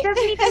saying? Like, it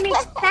doesn't even make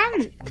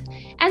sense.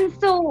 And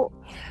so,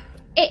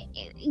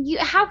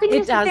 how can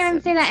you sit there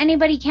and say that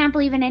anybody can't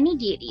believe in any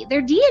deity?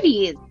 They're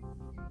deities.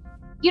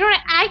 You know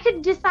what? I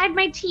could decide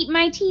my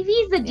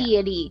TV's a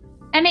deity,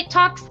 and it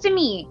talks to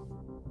me.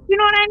 You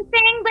know what I'm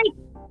saying? Like,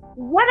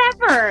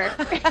 whatever.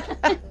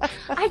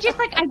 I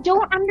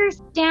don't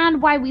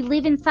understand why we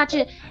live in such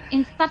a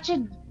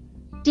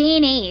day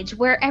and age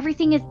where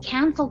everything is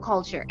cancel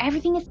culture.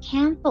 Everything is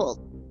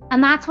canceled.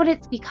 And that's what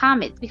it's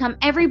become. It's become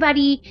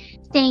everybody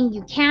saying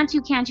you can't.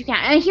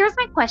 And here's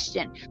my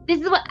question. This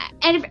is what,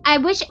 and I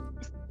wish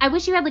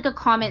you had like a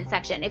comment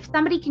section. If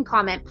somebody can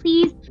comment,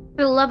 please,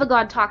 for the love of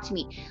God, talk to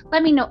me.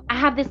 Let me know. I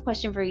have this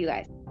question for you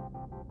guys.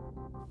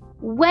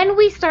 When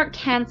we start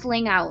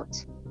canceling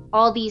out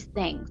all these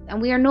things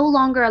and we are no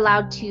longer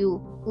allowed to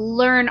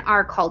learn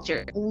our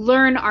culture,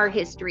 learn our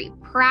history,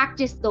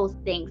 practice those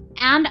things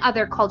and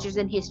other cultures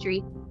and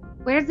history,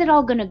 where's it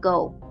all going to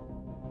go?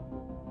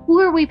 Who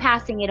are we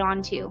passing it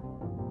on to?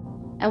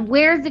 And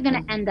where is it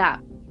going to end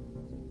up?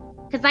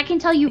 Because I can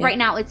tell you right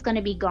now, it's going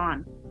to be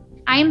gone.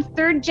 I am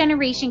third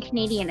generation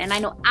Canadian and I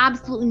know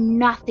absolutely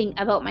nothing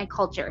about my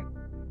culture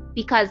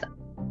because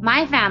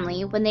my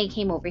family, when they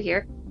came over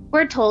here,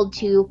 were told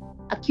to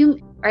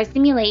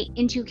assimilate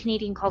into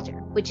Canadian culture,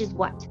 which is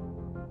what?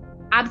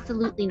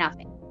 Absolutely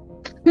nothing.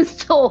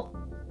 So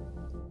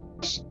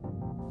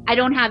I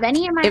don't have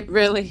any of my... It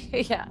really,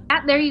 yeah.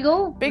 There you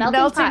go. Big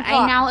melting pot.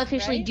 I now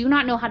officially do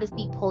not know how to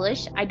speak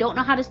Polish. I don't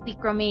know how to speak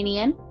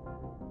Romanian.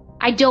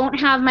 I don't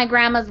have my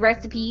grandma's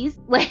recipes.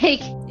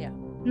 Like,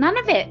 none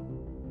of it.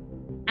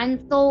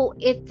 And so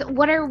it's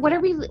what are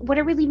we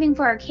leaving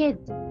for our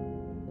kids?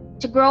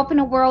 To grow up in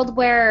a world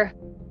where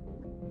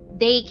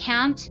they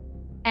can't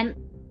and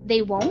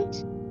they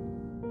won't?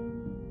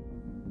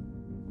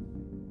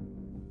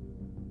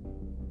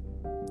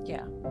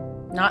 Yeah.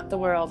 Not the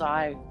world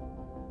I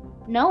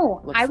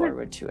look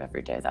forward to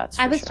every day.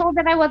 I was told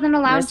that I wasn't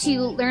allowed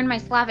to learn my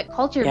Slavic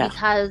culture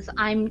because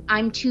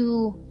I'm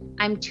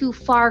too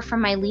far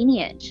from my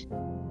lineage.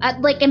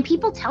 And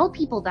people tell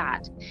people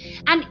that.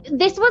 And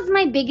this was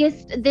my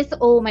biggest,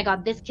 oh my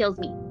God, this kills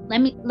me.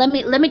 Let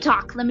me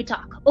talk.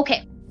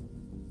 Okay.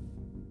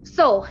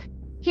 So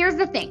here's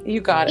the thing. You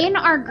got it. In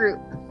our group,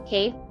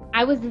 okay,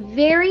 I was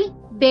very,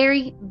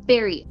 very,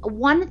 very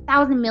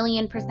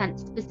 1,000,000,000%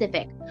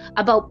 specific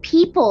about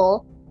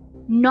people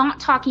not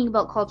talking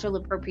about cultural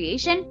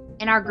appropriation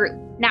in our group.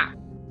 Now,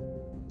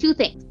 two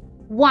things.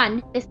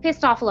 One, this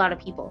pissed off a lot of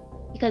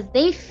people because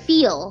they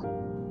feel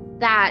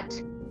that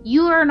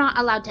you are not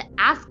allowed to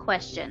ask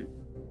questions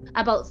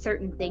about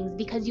certain things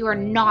because you are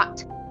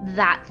not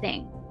that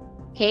thing.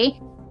 Okay?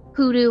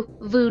 Hoodoo,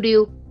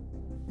 voodoo,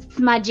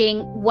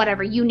 smudging,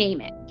 whatever, you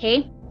name it.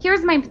 Okay?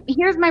 Here's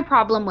my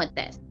problem with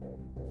this.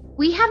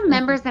 We have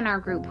members in our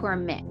group who are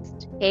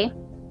mixed. Okay?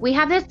 We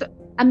have this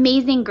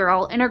amazing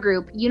girl in our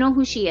group. You know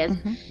who she is.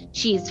 Mm-hmm.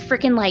 She's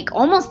freaking like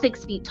almost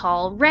 6 feet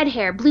tall, red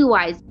hair, blue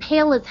eyes,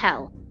 pale as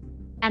hell.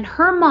 And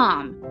her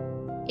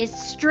mom is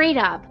straight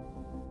up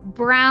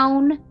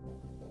brown,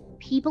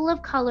 people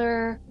of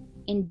color,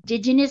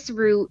 indigenous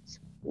roots,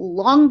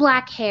 long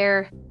black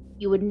hair.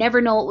 You would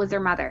never know it was her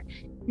mother.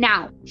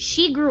 Now,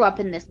 she grew up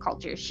in this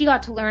culture. She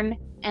got to learn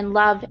and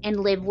love and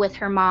live with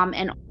her mom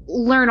and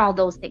learn all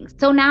those things.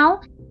 So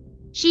now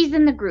she's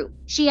in the group.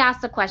 She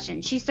asks a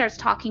question. She starts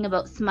talking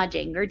about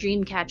smudging or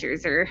dream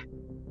catchers or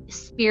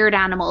spirit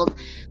animals.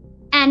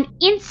 And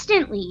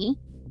instantly,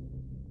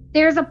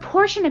 there's a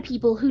portion of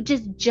people who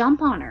just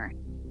jump on her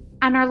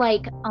and are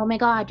like, oh my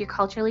God, you're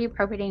culturally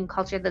appropriating a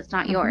culture that's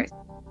not yours.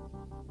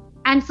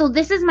 And so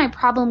this is my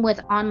problem with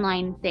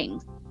online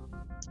things,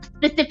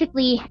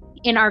 specifically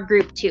in our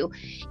group too,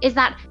 is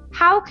that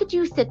how could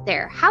you sit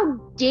there? How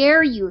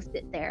dare you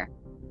sit there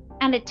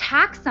and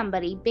attack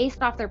somebody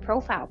based off their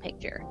profile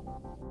picture?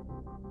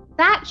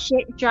 That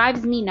shit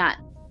drives me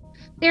nuts.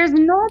 There's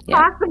no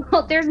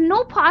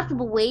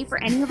possible way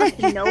for any of us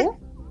to know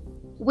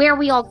where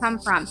we all come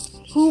from,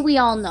 who we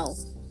all know.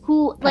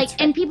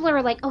 And people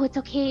are like, oh, it's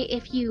okay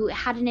if you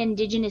had an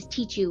indigenous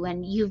teach you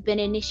and you've been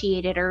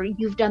initiated or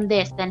you've done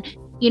this and,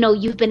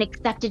 you've been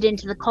accepted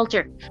into the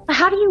culture. But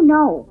how do you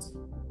know?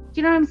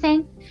 you know what I'm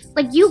saying?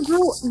 Like you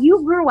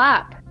grew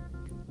up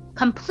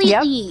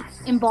completely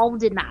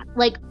involved in that,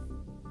 like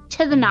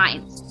to the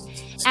nines.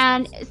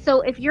 And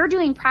so if you're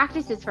doing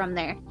practices from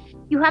there,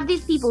 you have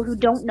these people who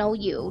don't know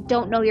you,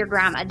 don't know your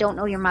grandma, don't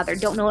know your mother,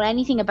 don't know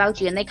anything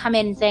about you. And they come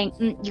in and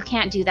saying, you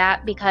can't do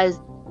that because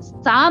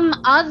some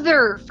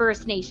other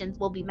First Nations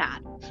will be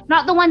mad.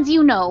 Not the ones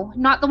you know,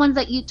 not the ones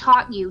that you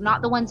taught you,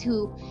 not the ones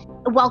who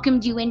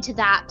welcomed you into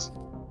that,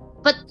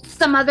 but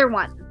some other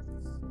ones.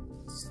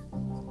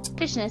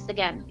 Fishness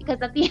again,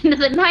 because at the end of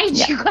the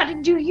night, you got to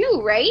do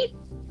you, right?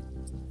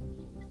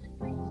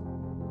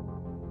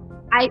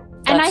 I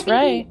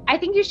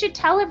think you should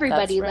tell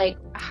everybody like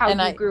how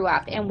you grew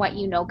up and what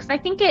you know, because I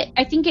think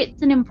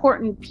it's an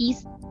important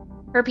piece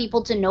for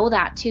people to know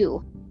that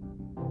too.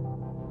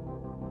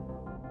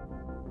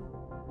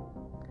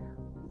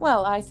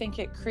 Well, I think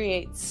it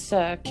creates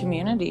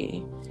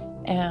community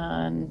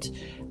and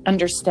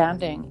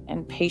understanding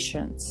and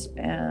patience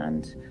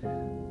and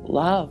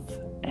love,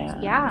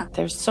 and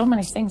there's so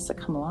many things that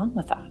come along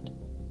with that.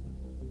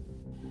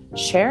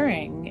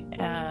 Sharing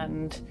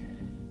and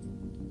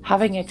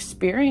having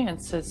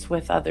experiences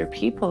with other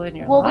people in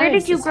your lives. Where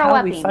did you grow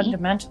up, Amy?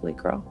 Fundamentally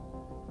grow.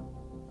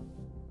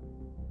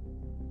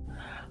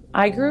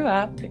 I grew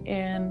up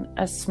in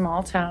a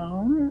small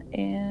town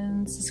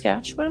in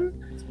Saskatchewan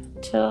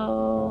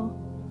till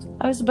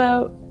I was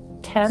about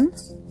 10,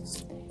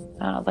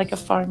 like a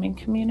farming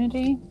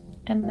community.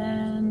 And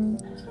then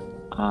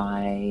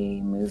I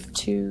moved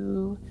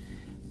to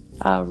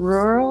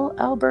rural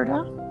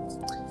Alberta,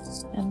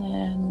 and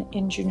then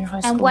in junior high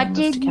school. And what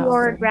did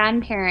your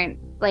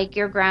grandparents, like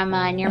your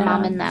grandma and your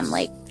mom and them,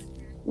 like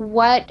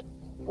what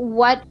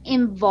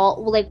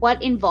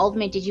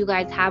involvement did you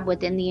guys have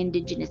within the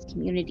Indigenous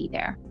community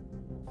there?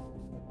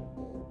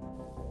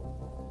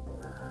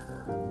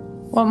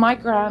 Well, my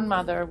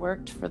grandmother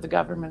worked for the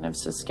government of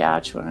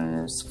Saskatchewan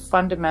and is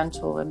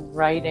fundamental in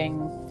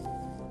writing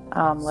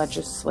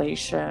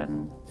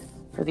legislation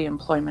for the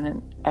employment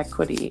and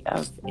equity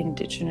of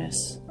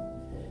Indigenous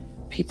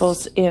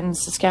peoples in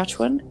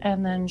Saskatchewan.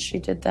 And then she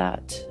did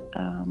that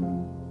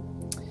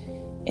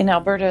in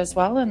Alberta as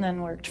well, and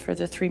then worked for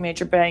the 3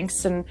 major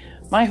banks. And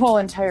my whole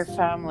entire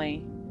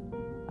family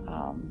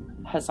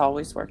has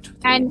always worked with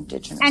the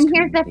Indigenous community.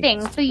 Here's the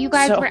thing. So you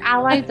guys were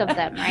allies of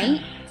them,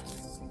 right?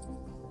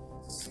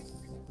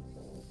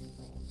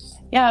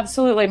 Yeah,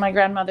 absolutely. My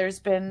grandmother's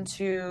been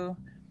to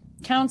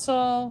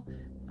council,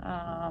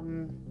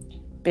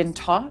 been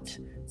taught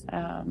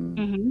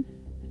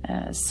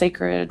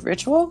sacred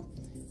ritual,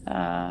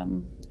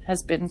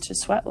 has been to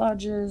sweat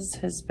lodges,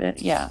 has been,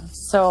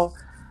 So,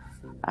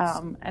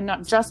 and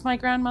not just my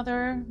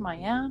grandmother, my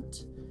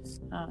aunt,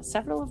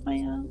 several of my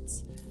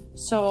aunts.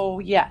 So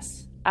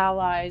yes,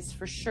 allies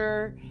for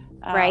sure.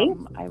 Right.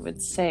 I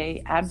would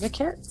say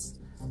advocates.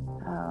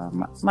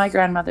 My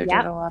grandmother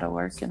did a lot of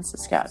work in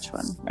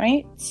Saskatchewan,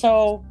 right?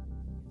 So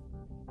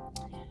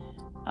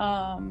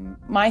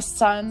my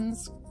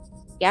son's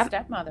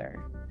stepmother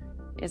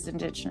is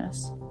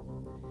Indigenous,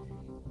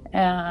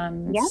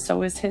 and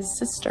so is his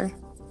sister,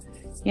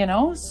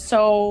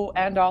 so,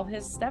 and all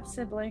his step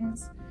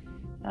siblings,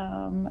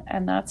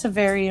 and that's a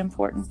very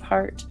important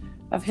part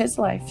of his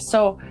life.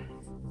 So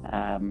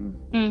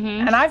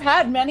and I've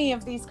had many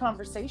of these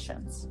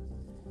conversations,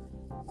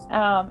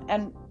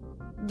 and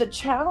the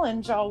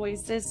challenge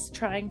always is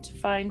trying to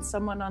find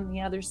someone on the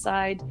other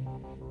side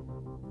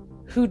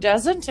who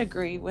doesn't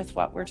agree with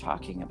what we're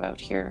talking about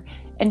here.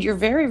 And you're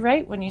very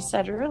right when you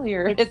said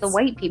earlier, it's the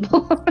white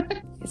people.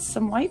 It's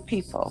some white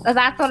people.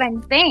 That's what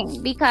I'm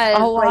saying, because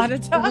a lot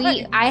of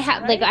times I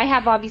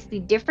have obviously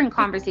different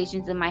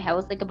conversations in my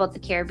house, like about the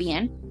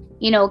Caribbean.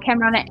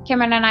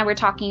 Cameron and I were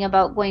talking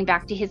about going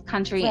back to his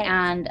country,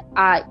 and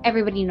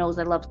everybody knows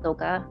I love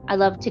Soca. I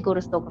love to go to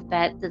Soca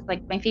Fets. It's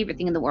like my favorite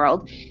thing in the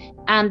world.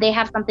 And they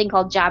have something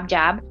called Jab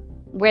Jab,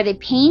 where they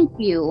paint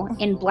you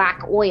in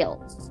black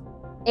oil,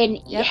 in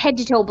head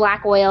to toe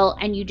black oil,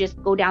 and you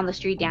just go down the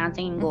street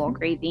dancing and go all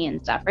crazy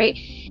and stuff, right?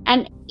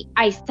 And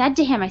I said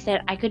to him,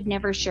 I could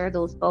never share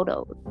those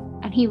photos.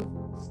 And he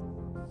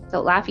started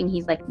laughing.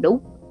 He's like,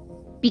 nope.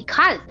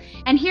 Because,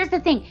 and here's the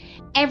thing,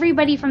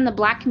 everybody from the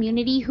Black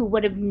community who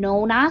would have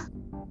known us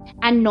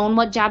and known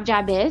what Jab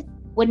Jab is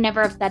would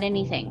never have said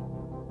anything.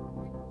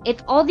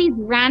 It's all these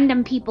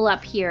random people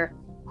up here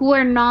who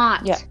are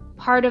not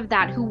part of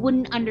that, who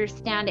wouldn't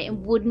understand it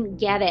and wouldn't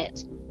get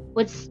it,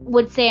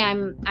 would say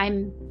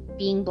I'm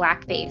being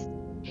blackface.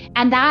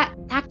 And that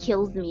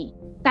kills me.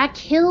 That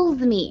kills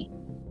me.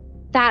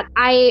 That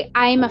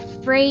I'm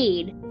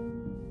afraid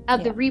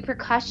of the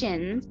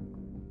repercussions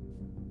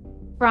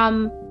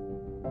from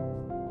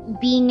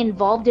being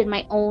involved in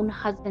my own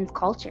husband's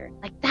culture.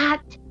 Like,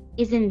 that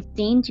is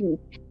insane to me.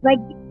 Like,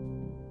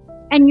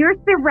 and you're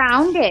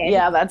surrounded.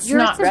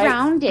 You're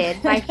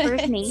surrounded by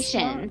First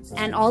Nations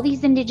and all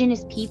these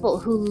Indigenous people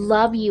who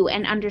love you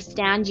and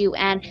understand you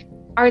and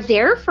are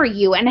there for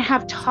you and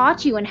have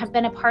taught you and have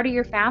been a part of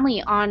your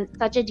family on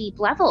such a deep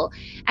level.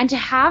 And to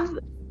have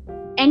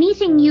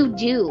anything you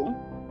do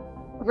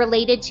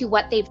related to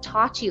what they've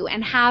taught you,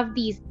 and have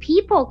these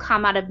people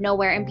come out of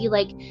nowhere and be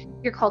like,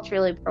 you're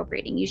culturally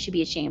appropriating, you should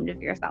be ashamed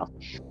of yourself.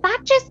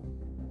 That just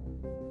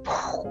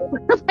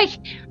like,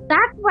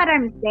 that's what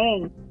I'm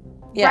saying.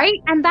 Yeah. Right?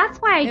 And that's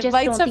why I just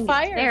don't think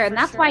it's there. And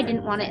that's why I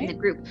didn't want it in the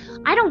group.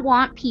 I don't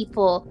want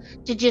people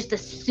to just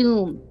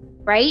assume,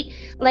 right?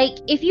 Like,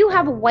 if you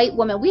have a white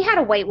woman, we had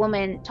a white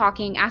woman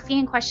asking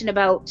a question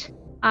about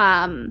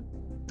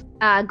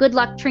good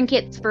luck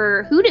trinkets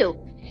for hoodoo,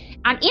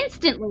 and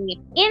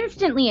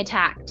instantly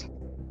attacked.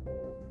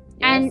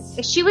 Yes.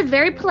 And she was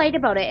very polite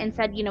about it and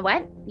said, you know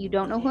what? You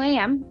don't know who I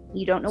am.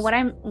 You don't know what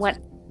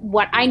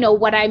I know,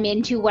 what I'm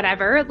into,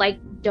 whatever. Like,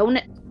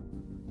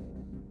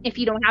 if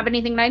you don't have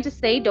anything nice to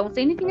say, don't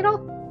say anything at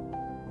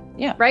all.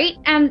 Yeah. Right?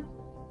 And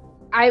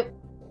I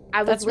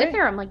was with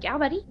her. I'm like, yeah,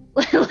 buddy.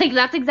 Like,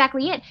 that's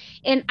exactly it.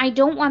 And I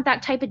don't want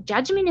that type of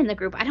judgment in the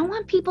group. I don't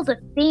want people to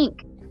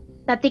think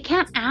that they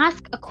can't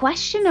ask a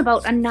question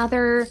about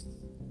another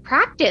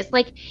practice.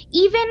 Like,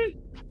 even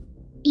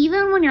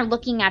when you're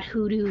looking at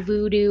hoodoo,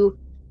 voodoo,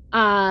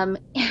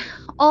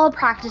 all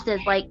practices,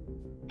 like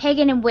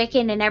pagan and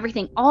Wiccan and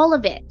everything, all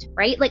of it,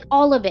 right? Like,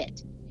 all of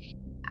it.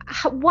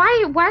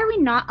 Why are we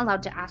not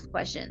allowed to ask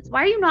questions?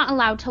 Why are you not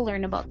allowed to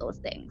learn about those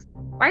things?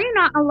 Why are you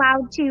not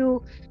allowed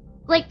to,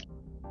 like,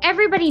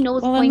 everybody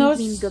knows coins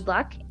mean good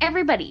luck.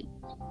 Everybody.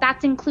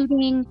 That's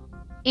including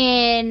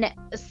in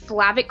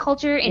Slavic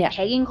culture, in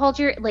pagan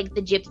culture, like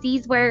the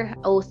gypsies wear,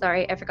 oh,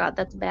 sorry, I forgot,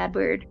 that's a bad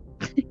word.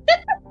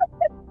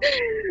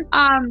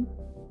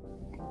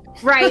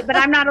 Right, but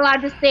I'm not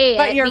allowed to say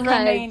it because,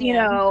 Romanian. You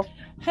know.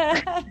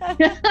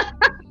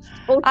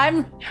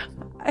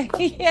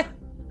 Yeah.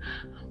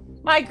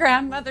 My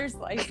grandmother's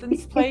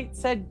license plate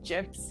said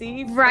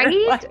gypsy.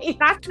 Right? Like,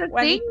 that's the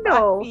thing,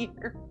 though.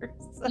 Years.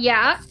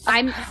 Yeah,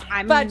 I'm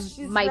my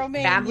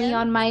Romanian. Family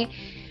on my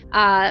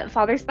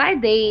father's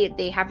side,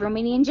 they have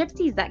Romanian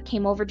gypsies that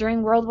came over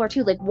during World War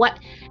II. Like, what?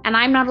 And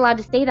I'm not allowed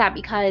to say that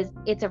because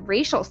it's a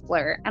racial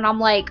slur. And I'm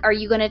like, are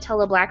you going to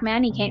tell a black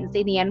man he can't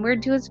say the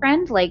N-word to his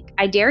friend? Like,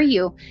 I dare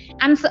you.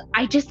 And so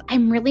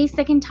I'm really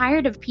sick and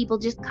tired of people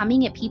just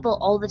coming at people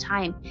all the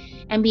time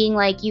and being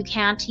like, you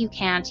can't.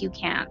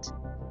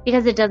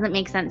 Because it doesn't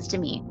make sense to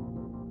me.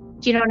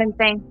 Do you know what I'm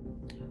saying?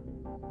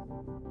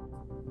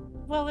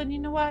 Well, and you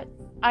know what?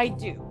 I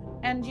do.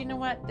 And you know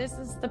what? This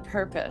is the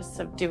purpose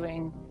of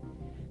doing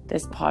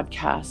this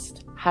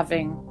podcast,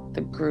 having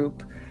the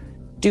group,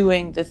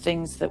 doing the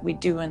things that we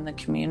do in the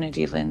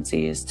community,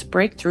 Lindsay, is to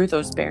break through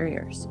those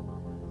barriers.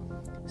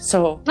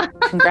 So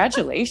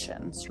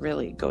congratulations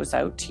really goes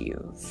out to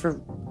you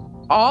for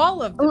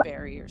all of the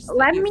barriers.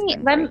 Let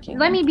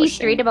me be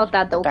straight about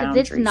that, though, because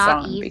it's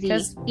not easy.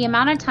 Because the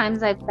amount of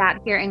times I've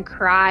sat here and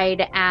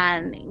cried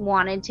and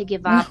wanted to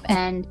give up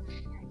and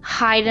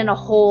hide in a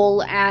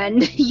hole,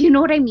 and you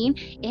know what I mean?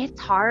 It's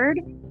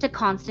hard to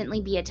constantly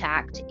be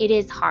attacked. It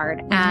is hard.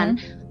 Mm-hmm. And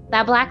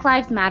that Black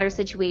Lives Matter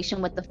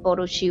situation with the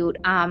photo shoot,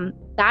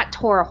 that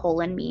tore a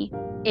hole in me.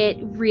 It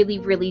really,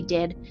 really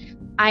did.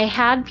 I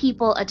had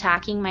people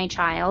attacking my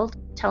child,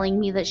 telling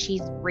me that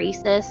she's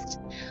racist.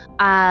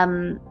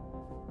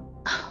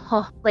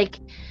 Like,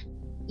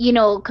 you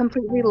know,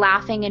 completely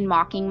laughing and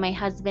mocking my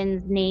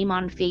husband's name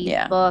on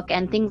Facebook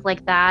and things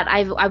like that.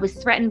 I was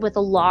threatened with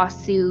a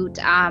lawsuit.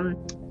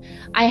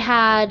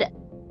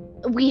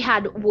 We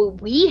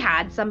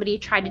had somebody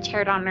try to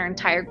tear down our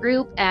entire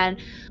group and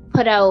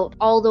put out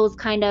all those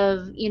kind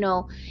of, you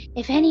know,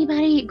 if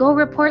anybody go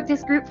report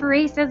this group for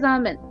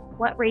racism. And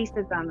what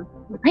racism?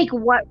 Like,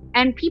 what?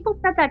 And people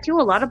said that too.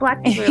 A lot of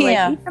black people were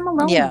like, leave them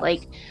alone. Yeah.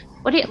 Like,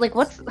 what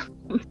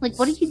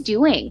are you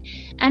doing?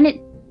 And it,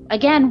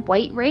 again,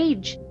 white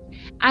rage.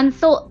 And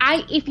so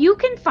if you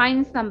can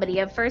find somebody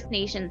of First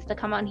Nations to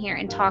come on here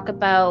and talk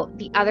about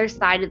the other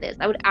side of this,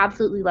 I would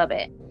absolutely love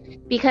it.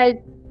 Because,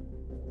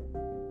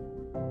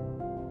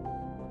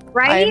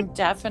 right? I'm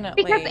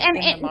definitely in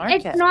the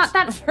market. It's not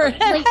that,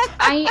 like,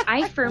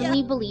 I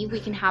firmly believe we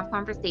can have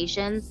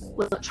conversations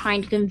without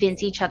trying to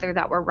convince each other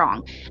that we're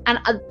wrong. And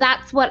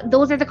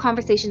those are the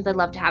conversations I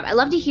love to have. I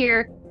love to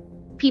hear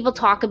people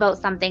talk about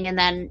something, and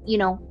then, you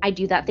know, I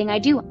do that thing I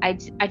do. I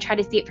try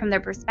to see it from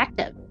their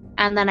perspective,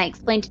 and then I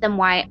explain to them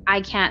why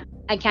I can't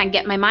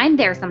get my mind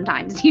there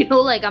sometimes. You know,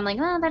 like, I'm like,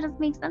 oh, that doesn't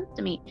make sense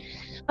to me.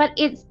 But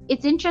it's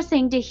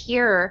interesting to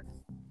hear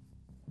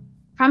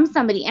from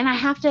somebody, and I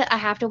have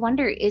to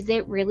wonder, is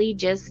it really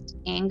just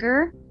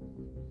anger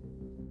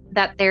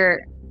that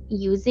they're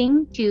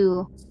using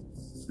to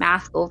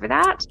mask over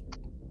that?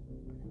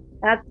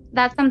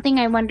 That's something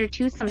I wonder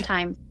too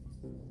sometimes,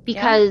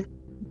 because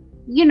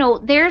you know,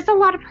 there's a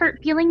lot of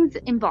hurt feelings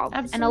involved.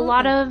 Absolutely. And a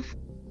lot of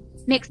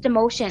mixed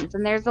emotions,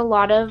 and there's a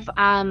lot of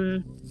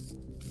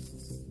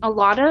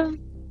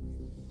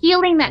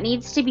healing that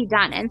needs to be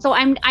done. And so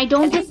I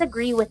don't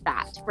disagree with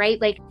that, right?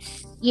 Like,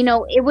 you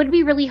know, it would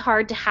be really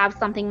hard to have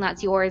something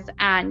that's yours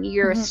and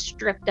you're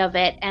stripped of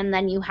it, and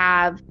then you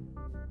have,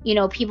 you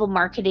know, people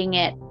marketing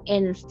it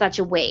in such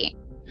a way.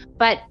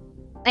 But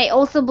I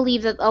also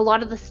believe that a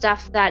lot of the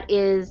stuff that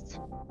is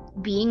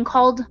being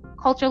called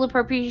cultural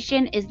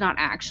appropriation is not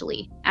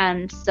actually.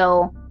 And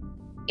so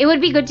it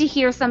would be good to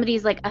hear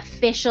somebody's like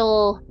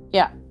official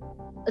yeah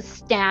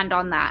stand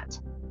on that.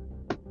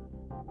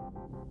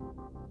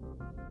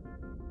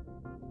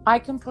 I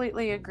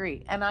completely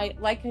agree. And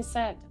like I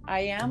said,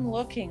 I am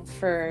looking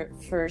for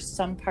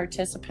some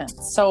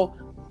participants. So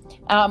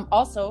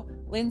also,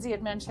 Lindsay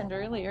had mentioned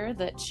earlier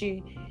that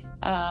she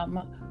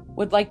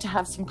would like to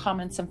have some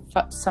comments and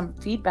some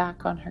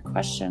feedback on her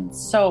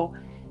questions. So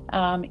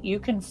you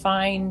can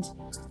find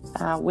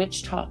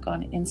Witch Talk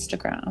on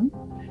Instagram.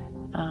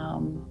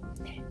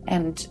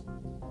 And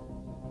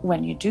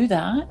when you do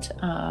that,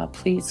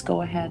 please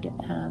go ahead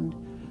and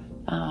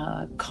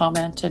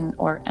comment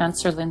or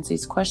answer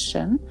Lindsay's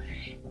question.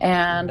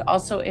 And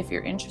also, if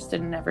you're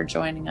interested in ever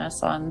joining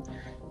us on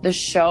the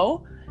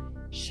show,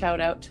 shout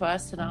out to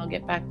us and I'll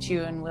get back to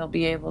you and we'll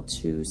be able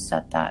to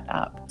set that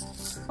up.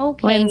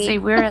 Okay. Lindsay,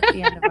 we're at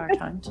the end of our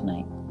time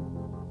tonight.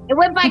 It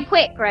went by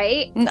quick,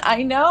 right?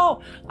 I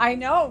know,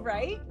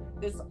 right?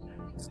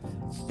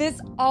 This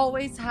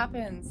always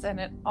happens, and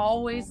it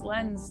always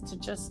lends to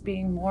just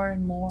being more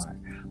and more,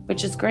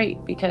 which is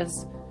great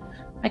because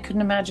I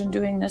couldn't imagine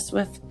doing this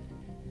with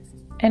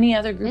any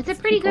other group. It's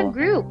a pretty good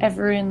group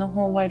ever in the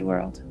whole wide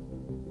world.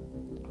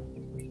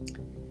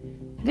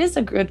 It is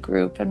a good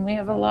group, and we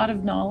have a lot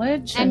of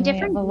knowledge and we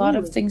have a lot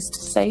of things to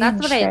say. That's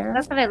what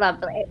I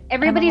love.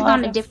 Everybody's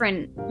on a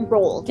different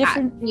role.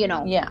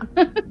 Yeah.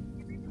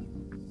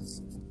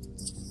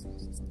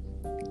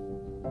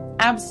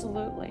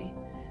 Absolutely.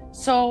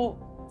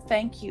 So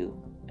thank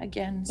you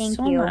again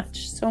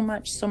so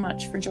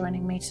much for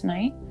joining me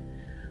tonight.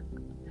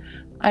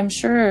 I'm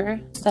sure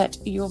that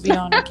you'll be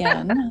on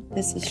again.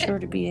 This is sure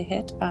to be a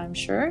hit, I'm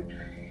sure.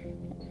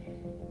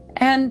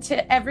 And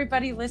to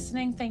everybody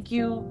listening, thank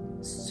you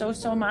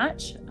so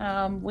much.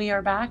 We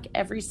are back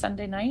every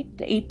Sunday night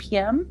at 8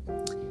 p.m.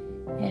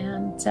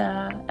 And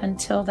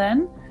until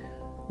then,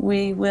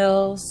 we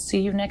will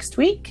see you next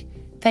week.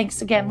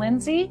 Thanks again,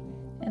 Lindsay.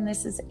 And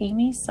this is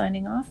Amy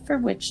signing off for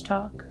Witch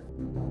Talk.